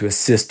 and to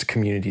assist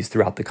communities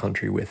throughout the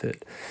country with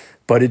it.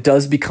 But it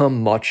does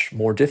become much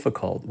more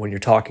difficult when you're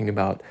talking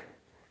about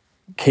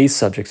case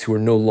subjects who are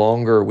no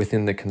longer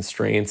within the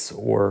constraints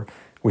or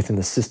within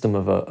the system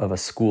of a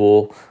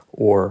school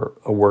or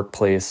a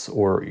workplace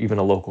or even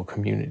a local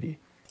community.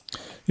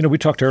 We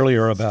talked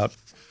earlier about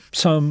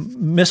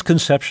some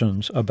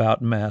misconceptions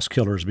about mass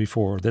killers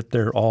before, that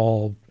they're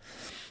all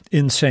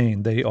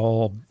insane. They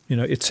all,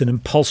 it's an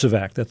impulsive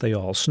act that they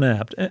all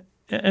snapped.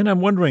 And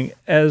I'm wondering,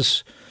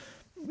 as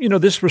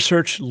this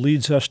research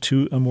leads us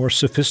to a more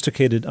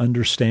sophisticated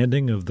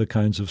understanding of the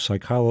kinds of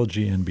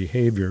psychology and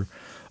behavior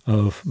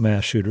of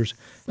mass shooters.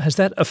 Has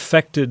that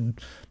affected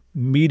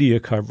media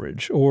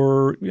coverage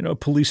or,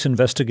 police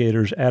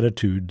investigators'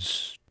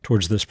 attitudes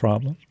towards this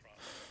problem?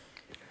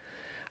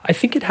 I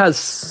think it has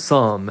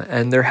some,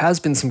 and there has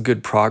been some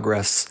good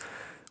progress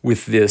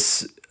with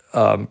this,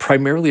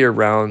 primarily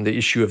around the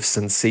issue of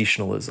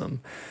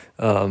sensationalism.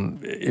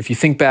 If you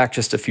think back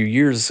just a few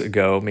years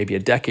ago, maybe a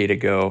decade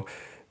ago,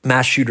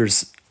 mass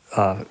shooters'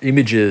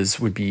 images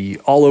would be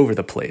all over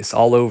the place,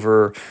 all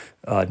over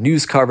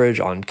news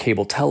coverage, on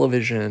cable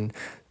television.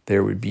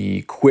 There would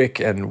be quick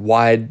and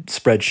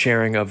widespread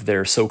sharing of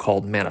their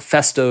so-called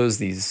manifestos,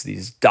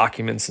 these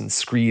documents and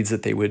screeds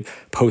that they would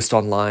post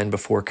online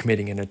before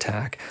committing an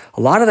attack.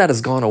 A lot of that has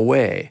gone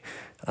away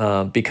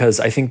because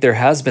I think there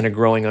has been a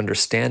growing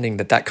understanding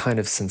that kind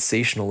of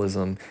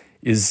sensationalism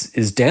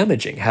is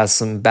damaging, has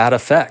some bad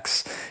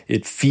effects.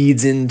 It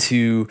feeds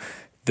into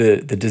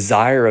the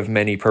desire of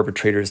many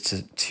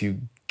perpetrators to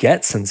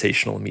get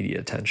sensational media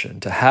attention,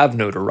 to have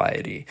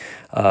notoriety,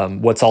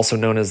 what's also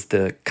known as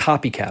the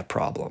copycat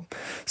problem.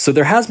 So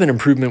there has been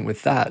improvement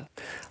with that.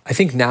 I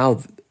think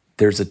now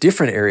there's a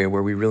different area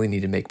where we really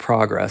need to make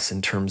progress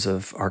in terms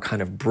of our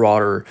kind of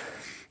broader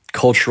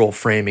cultural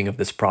framing of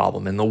this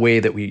problem and the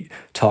way that we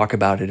talk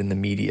about it in the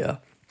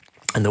media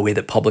and the way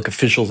that public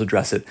officials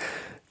address it.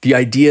 The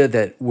idea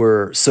that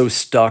we're so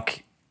stuck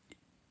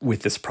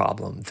with this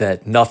problem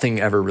that nothing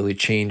ever really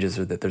changes,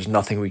 or that there's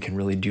nothing we can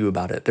really do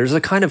about it. There's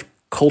a kind of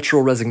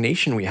cultural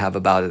resignation we have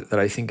about it that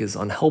I think is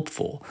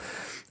unhelpful.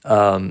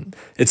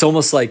 It's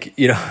almost like,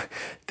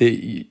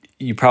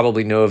 you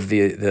probably know of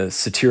the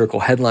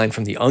satirical headline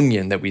from The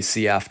Onion that we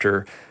see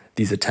after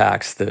these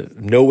attacks: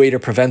 "No way to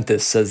prevent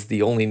this, says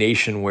the only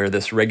nation where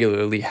this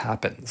regularly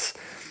happens."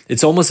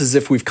 It's almost as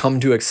if we've come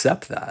to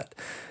accept that.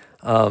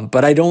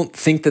 But I don't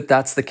think that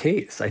that's the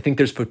case. I think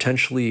there's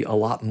potentially a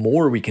lot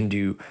more we can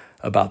do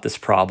about this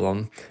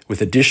problem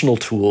with additional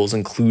tools,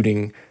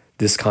 including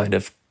this kind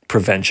of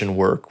prevention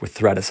work with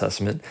threat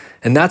assessment.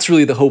 And that's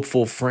really the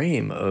hopeful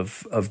frame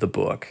of the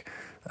book.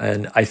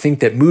 And I think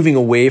that moving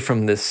away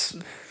from this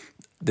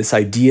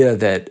idea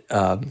that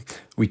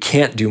we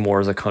can't do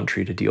more as a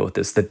country to deal with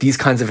this, that these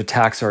kinds of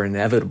attacks are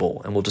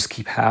inevitable and will just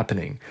keep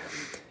happening,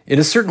 in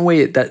a certain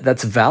way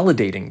that's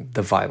validating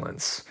the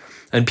violence.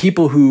 And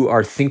people who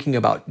are thinking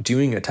about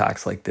doing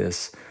attacks like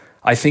this,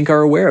 I think,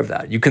 are aware of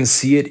that. You can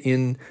see it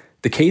in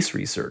the case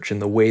research, in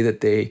the way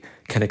that they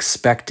can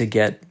expect to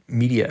get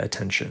media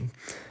attention,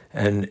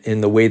 and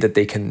in the way that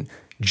they can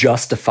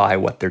justify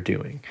what they're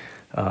doing,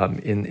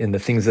 in the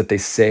things that they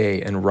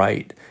say and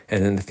write,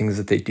 and in the things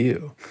that they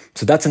do.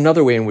 So that's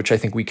another way in which I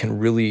think we can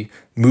really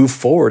move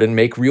forward and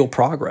make real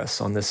progress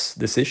on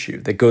this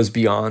issue that goes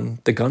beyond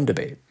the gun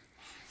debate.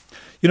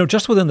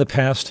 Just within the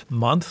past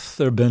month,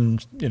 there have been,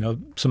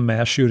 some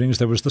mass shootings.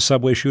 There was the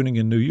subway shooting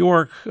in New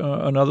York,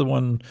 another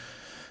one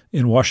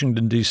in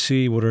Washington,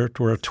 D.C., where a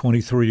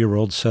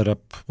 23-year-old set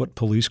up what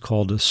police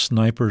called a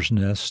sniper's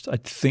nest. I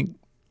think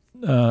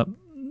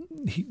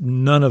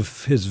none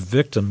of his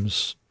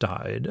victims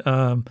died.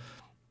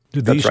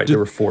 That's right. There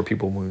were 4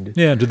 people wounded.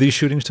 Yeah. Do these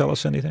shootings tell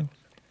us anything?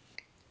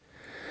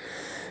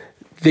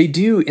 They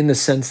do, in the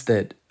sense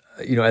that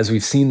as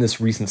we've seen this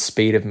recent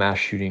spate of mass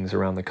shootings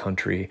around the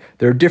country,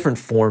 there are different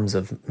forms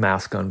of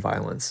mass gun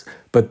violence.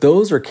 But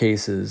those are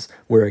cases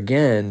where,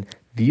 again,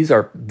 these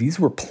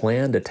were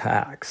planned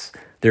attacks.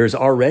 There's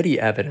already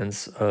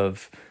evidence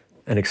of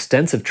an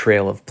extensive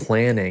trail of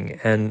planning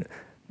and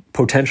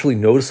potentially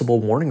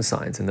noticeable warning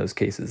signs in those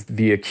cases.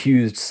 The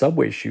accused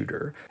subway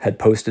shooter had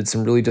posted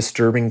some really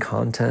disturbing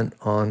content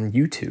on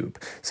YouTube,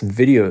 some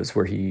videos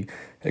where he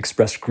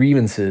expressed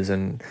grievances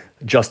and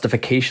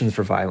justifications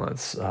for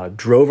violence,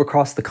 drove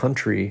across the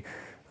country,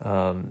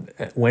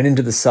 went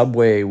into the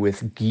subway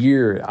with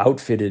gear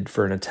outfitted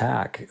for an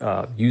attack,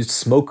 used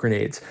smoke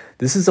grenades.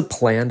 This is a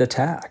planned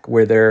attack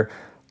where there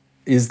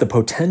is the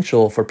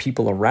potential for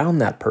people around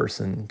that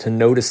person to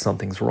notice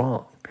something's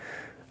wrong.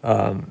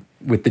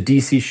 With the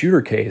DC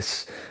shooter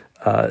case,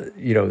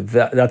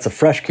 that's a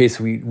fresh case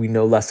we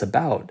know less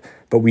about,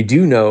 but we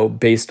do know,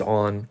 based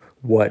on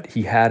what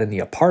he had in the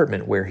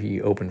apartment where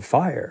he opened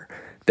fire,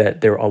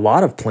 that there a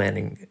lot of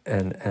planning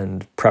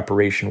and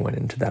preparation went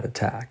into that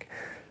attack.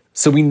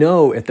 So we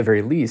know, at the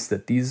very least,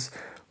 that these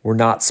were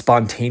not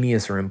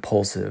spontaneous or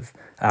impulsive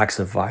acts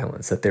of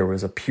violence, that there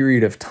was a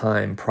period of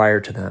time prior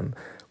to them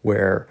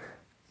where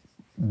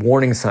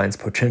warning signs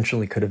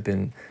potentially could have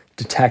been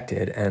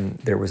detected and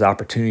there was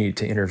opportunity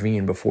to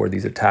intervene before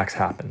these attacks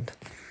happened.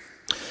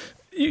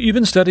 You've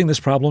been studying this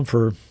problem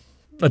for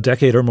a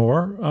decade or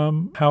more.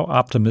 How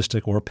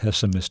optimistic or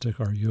pessimistic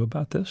are you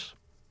about this?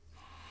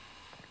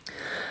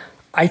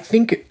 I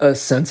think a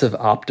sense of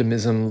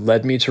optimism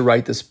led me to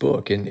write this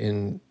book, and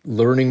in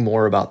learning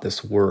more about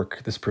this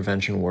work, this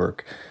prevention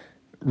work,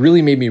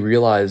 really made me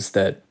realize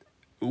that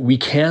we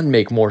can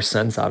make more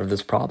sense out of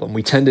this problem.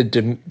 We tend to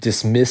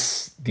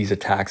dismiss these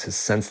attacks as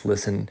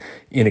senseless and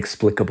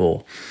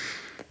inexplicable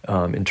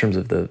in terms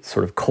of the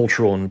sort of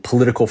cultural and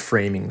political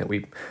framing that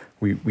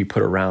we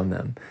put around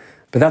them.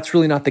 But that's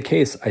really not the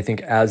case, I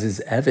think, as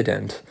is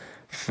evident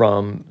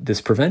from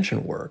this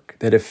prevention work,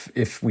 that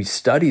if we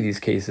study these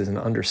cases and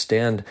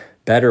understand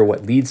better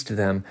what leads to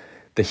them,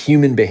 the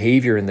human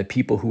behavior and the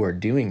people who are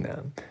doing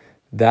them,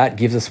 that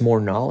gives us more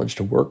knowledge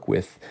to work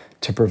with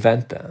to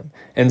prevent them.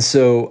 And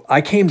so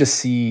I came to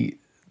see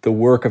the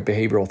work of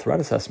behavioral threat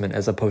assessment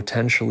as a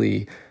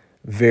potentially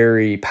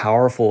very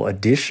powerful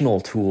additional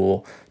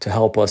tool to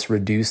help us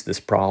reduce this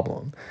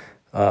problem.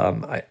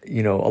 A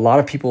lot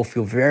of people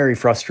feel very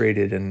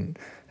frustrated and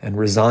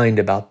resigned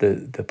about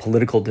the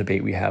political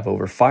debate we have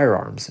over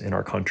firearms in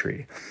our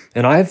country.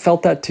 And I have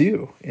felt that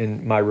too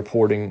in my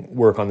reporting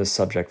work on this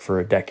subject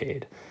for a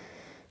decade.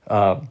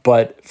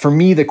 But for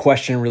me, the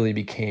question really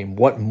became,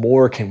 what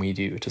more can we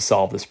do to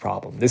solve this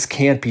problem? This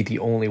can't be the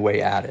only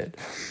way at it.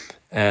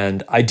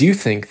 And I do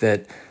think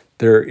that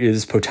there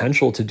is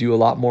potential to do a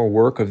lot more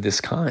work of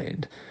this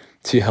kind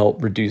to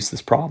help reduce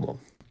this problem.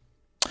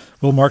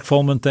 Well, Mark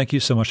Fullman, thank you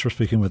so much for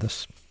speaking with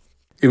us.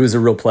 It was a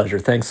real pleasure.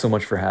 Thanks so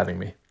much for having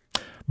me.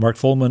 Mark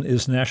Fullman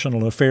is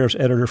National Affairs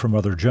Editor for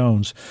Mother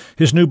Jones.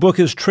 His new book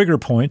is Trigger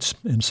Points: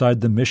 Inside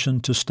the Mission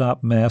to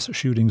Stop Mass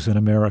Shootings in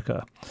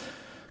America.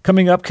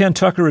 Coming up, Ken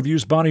Tucker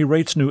reviews Bonnie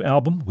Raitt's new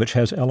album, which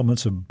has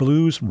elements of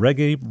blues,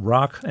 reggae,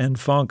 rock, and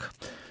funk.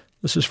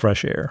 This is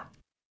Fresh Air.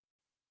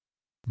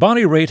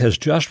 Bonnie Raitt has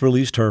just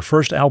released her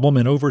first album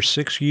in over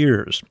 6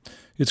 years.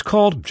 It's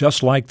called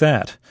Just Like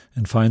That,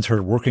 and finds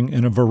her working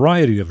in a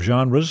variety of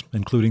genres,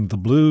 including the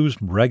blues,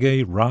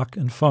 reggae, rock,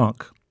 and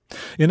funk.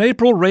 In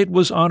April, Raitt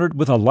was honored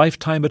with a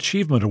Lifetime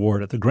Achievement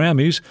Award at the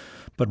Grammys,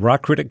 but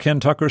rock critic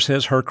Ken Tucker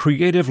says her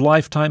creative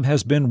lifetime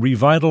has been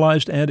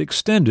revitalized and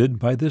extended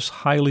by this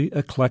highly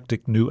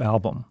eclectic new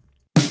album.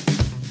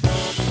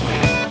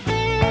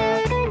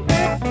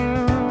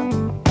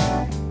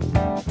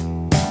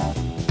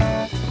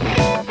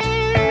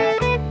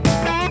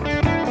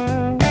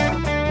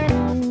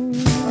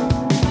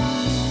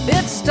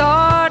 It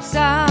starts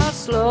out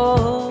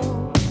slow.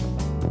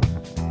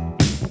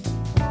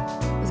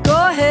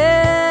 Go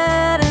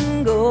ahead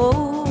and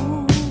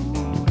go.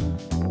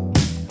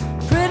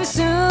 Pretty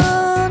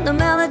soon the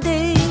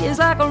melody is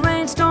like a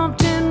rainstorm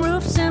tin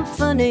roof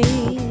symphony,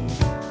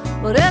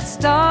 but it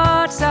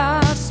starts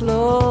out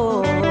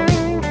slow.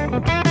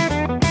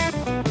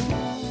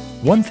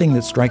 One thing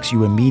that strikes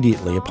you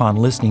immediately upon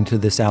listening to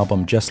this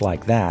album Just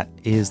Like That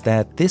is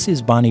that this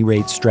is Bonnie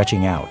Raitt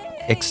stretching out,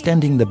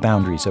 extending the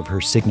boundaries of her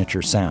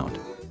signature sound.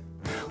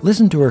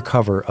 Listen to her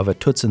cover of a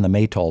Toots and the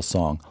Maytals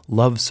song,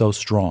 Love So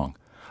Strong,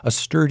 a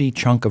sturdy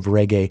chunk of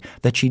reggae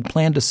that she'd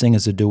planned to sing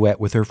as a duet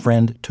with her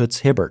friend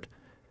Toots Hibbert,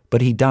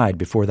 but he died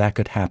before that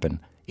could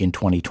happen in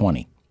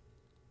 2020.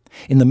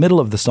 In the middle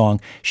of the song,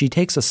 she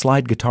takes a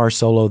slide guitar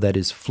solo that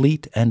is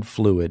fleet and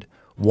fluid,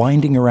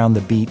 winding around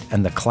the beat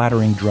and the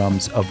clattering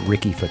drums of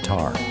Ricky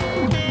Fattar.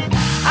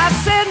 I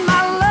said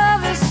my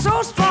love is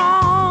so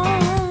strong,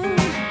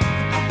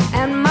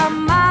 and my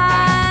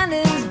mind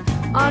is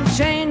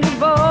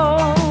unchangeable.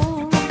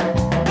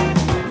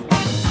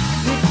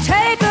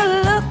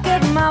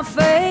 My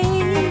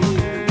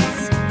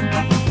face,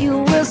 you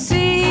will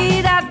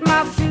see that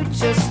my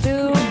future's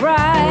still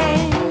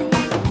bright.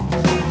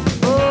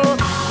 Oh,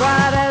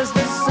 bright as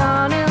the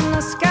sun in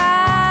the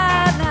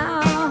sky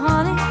now,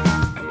 honey.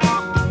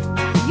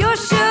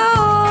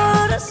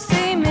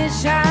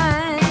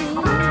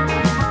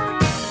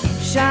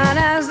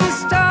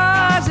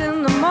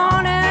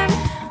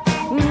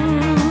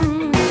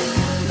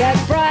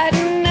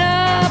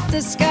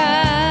 the sky.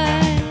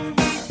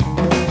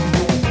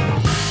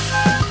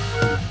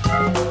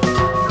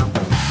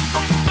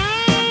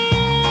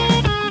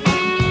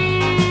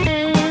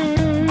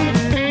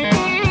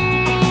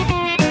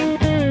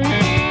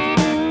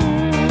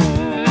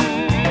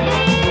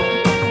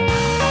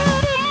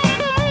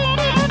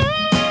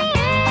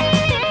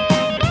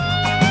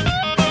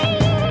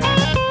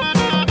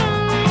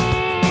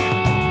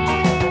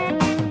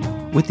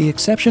 With the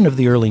exception of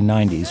the early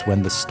 90s,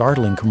 when the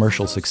startling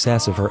commercial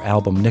success of her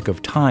album Nick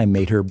of Time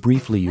made her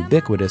briefly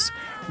ubiquitous,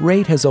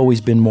 Raitt has always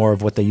been more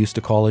of what they used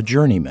to call a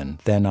journeyman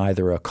than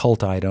either a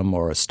cult item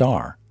or a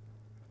star.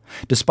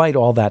 Despite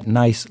all that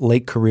nice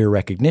late-career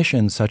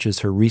recognition, such as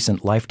her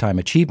recent Lifetime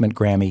Achievement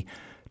Grammy,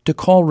 to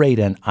call Raitt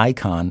an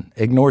icon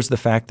ignores the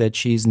fact that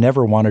she's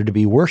never wanted to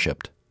be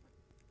worshipped.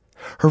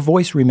 Her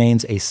voice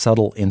remains a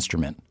subtle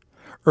instrument,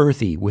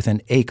 earthy with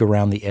an ache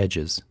around the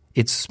edges,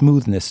 its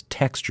smoothness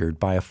textured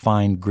by a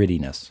fine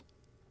grittiness.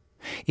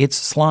 Its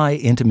sly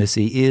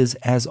intimacy is,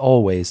 as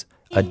always,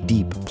 a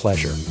deep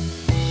pleasure.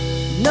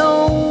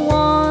 No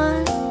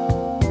one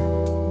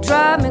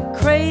drive me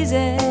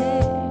crazy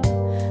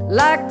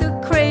like the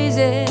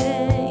crazy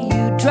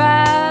you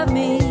drive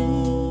me.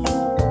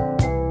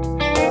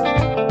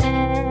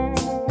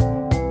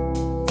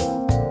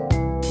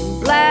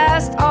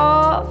 Blast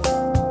off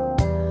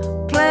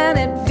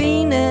planet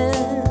Venus.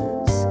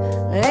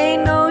 There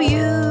ain't no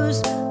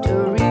use to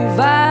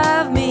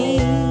revive me.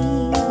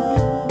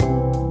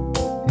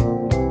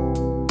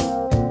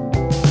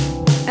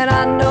 And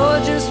I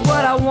know just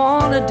what I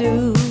want to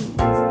do,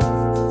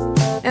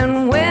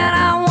 and when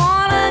I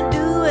want to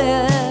do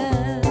it.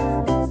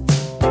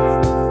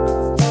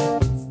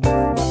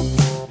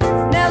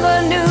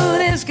 Never knew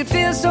this could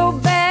feel so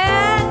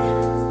bad.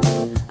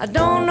 I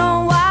don't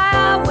know why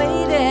I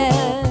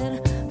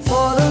waited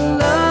for the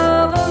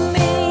love of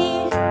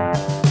me.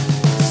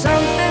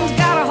 Something's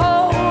got a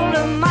hold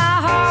of my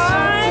heart.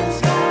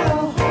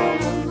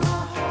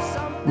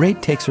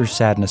 Raitt takes her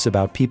sadness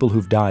about people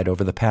who've died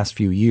over the past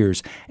few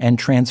years and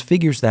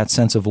transfigures that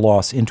sense of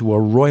loss into a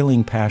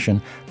roiling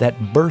passion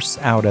that bursts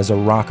out as a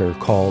rocker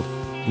called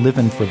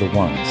Livin' for the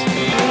Ones.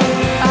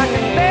 I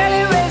can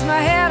barely raise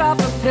my head off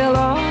the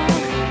pillow.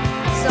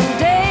 Some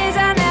days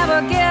I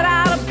never get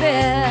out of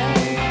bed.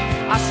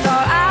 I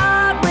start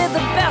out with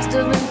the best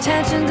of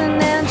intentions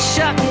and then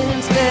shuck it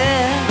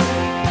instead.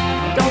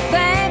 Don't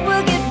think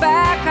we'll get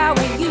back how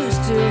we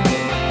used to.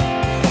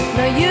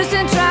 No use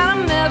in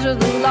trying to measure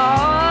the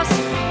loss.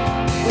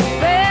 We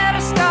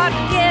better start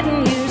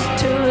getting used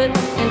to it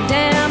and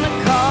damn the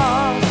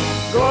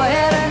cost. Go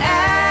ahead and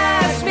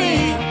ask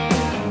me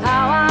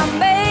how I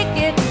make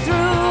it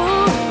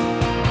through.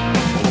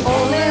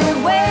 Only the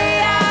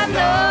way I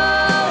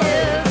know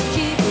is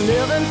keep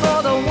living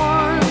for the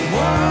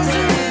ones.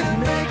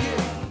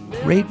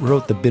 Raitt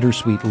wrote the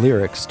bittersweet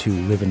lyrics to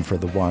Livin' for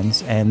the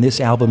Ones, and this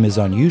album is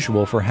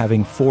unusual for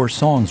having 4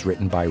 songs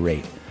written by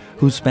Raitt,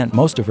 who spent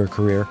most of her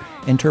career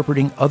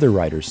interpreting other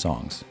writers'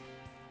 songs.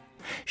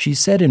 She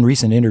said in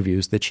recent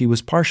interviews that she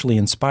was partially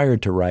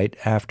inspired to write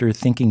after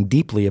thinking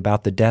deeply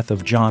about the death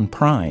of John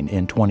Prine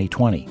in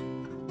 2020.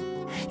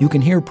 You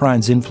can hear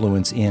Prine's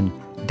influence in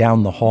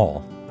Down the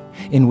Hall,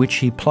 in which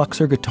she plucks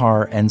her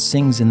guitar and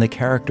sings in the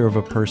character of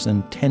a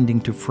person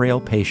tending to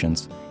frail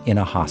patients in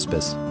a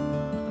hospice.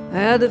 I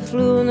had the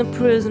flu in the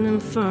prison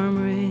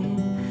infirmary.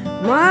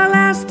 My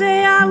last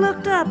day I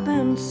looked up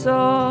and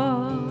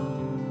saw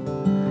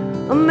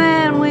a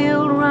man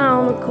wheeled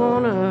around the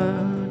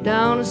corner,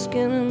 down to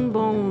skin and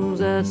bones,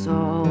 that's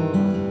all.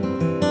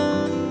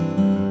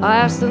 I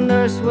asked the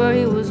nurse where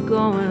he was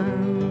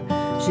going.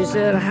 She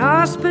said,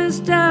 hospice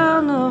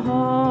down the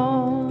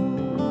hall.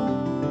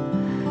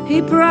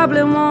 He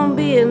probably won't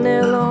be in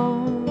there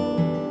long.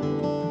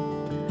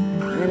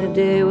 Any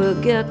day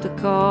we'll get the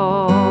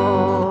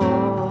call.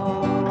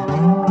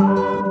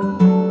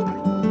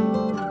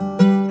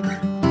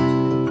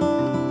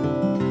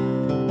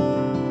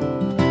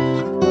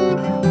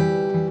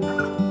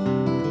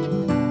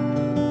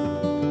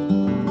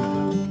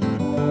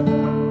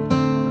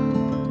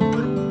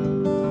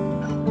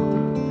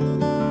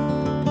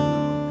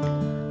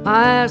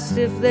 I asked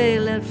if they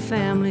let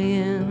family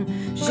in.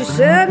 She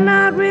said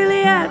not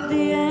really at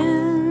the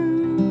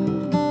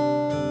end.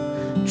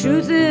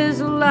 Truth is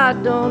a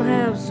lot don't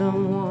have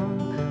someone,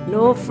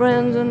 no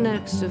friends or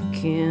next of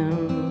kin.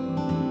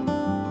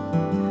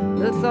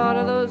 The thought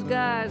of those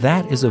guys.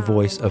 That is a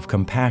voice of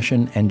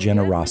compassion and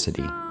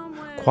generosity,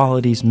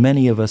 qualities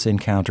many of us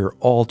encounter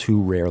all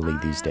too rarely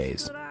these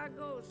days.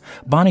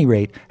 Bonnie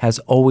Raitt has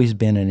always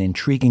been an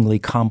intriguingly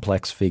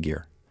complex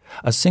figure,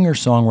 a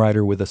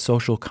singer-songwriter with a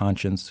social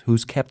conscience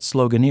who's kept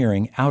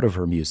sloganeering out of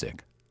her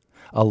music,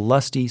 a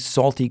lusty,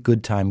 salty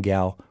good-time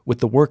gal with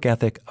the work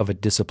ethic of a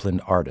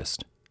disciplined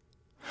artist,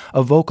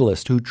 a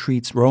vocalist who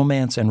treats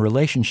romance and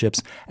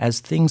relationships as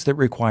things that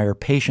require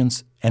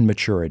patience and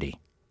maturity.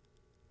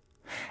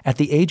 At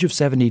the age of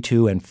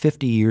 72 and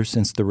 50 years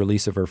since the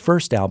release of her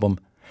first album,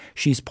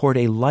 she's poured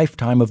a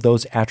lifetime of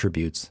those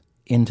attributes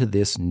into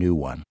this new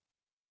one.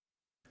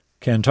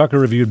 Ken Tucker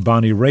reviewed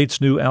Bonnie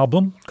Raitt's new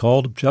album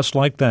called Just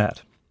Like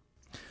That.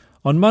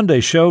 On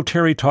Monday's show,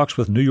 Terry talks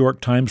with New York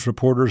Times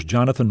reporters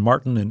Jonathan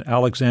Martin and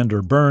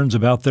Alexander Burns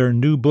about their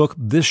new book,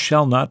 This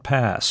Shall Not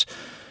Pass.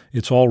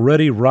 It's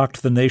already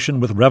rocked the nation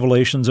with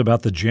revelations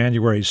about the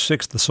January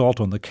 6th assault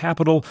on the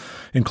Capitol,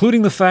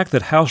 including the fact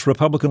that House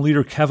Republican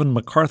leader Kevin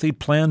McCarthy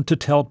planned to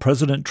tell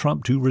President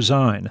Trump to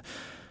resign.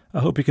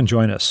 I hope you can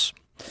join us.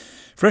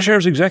 Fresh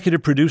Air's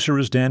executive producer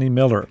is Danny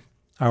Miller.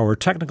 Our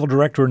technical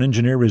director and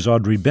engineer is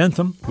Audrey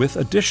Bentham, with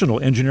additional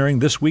engineering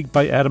this week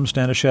by Adam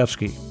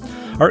Staniszewski.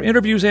 Our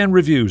interviews and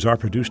reviews are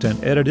produced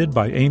and edited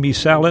by Amy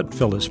Sallet,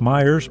 Phyllis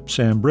Myers,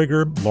 Sam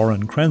Brigger,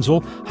 Lauren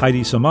Krenzel,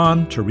 Heidi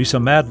Saman, Teresa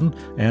Madden,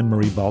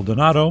 Anne-Marie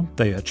Baldonado,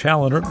 Thea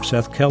Challoner,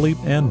 Seth Kelly,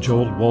 and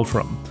Joel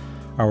Wolfram.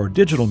 Our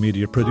digital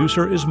media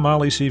producer is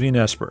Molly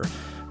Seavey-Nesper.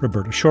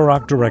 Roberta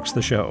Shorrock directs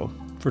the show.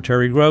 For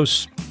Terry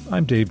Gross,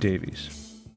 I'm Dave Davies.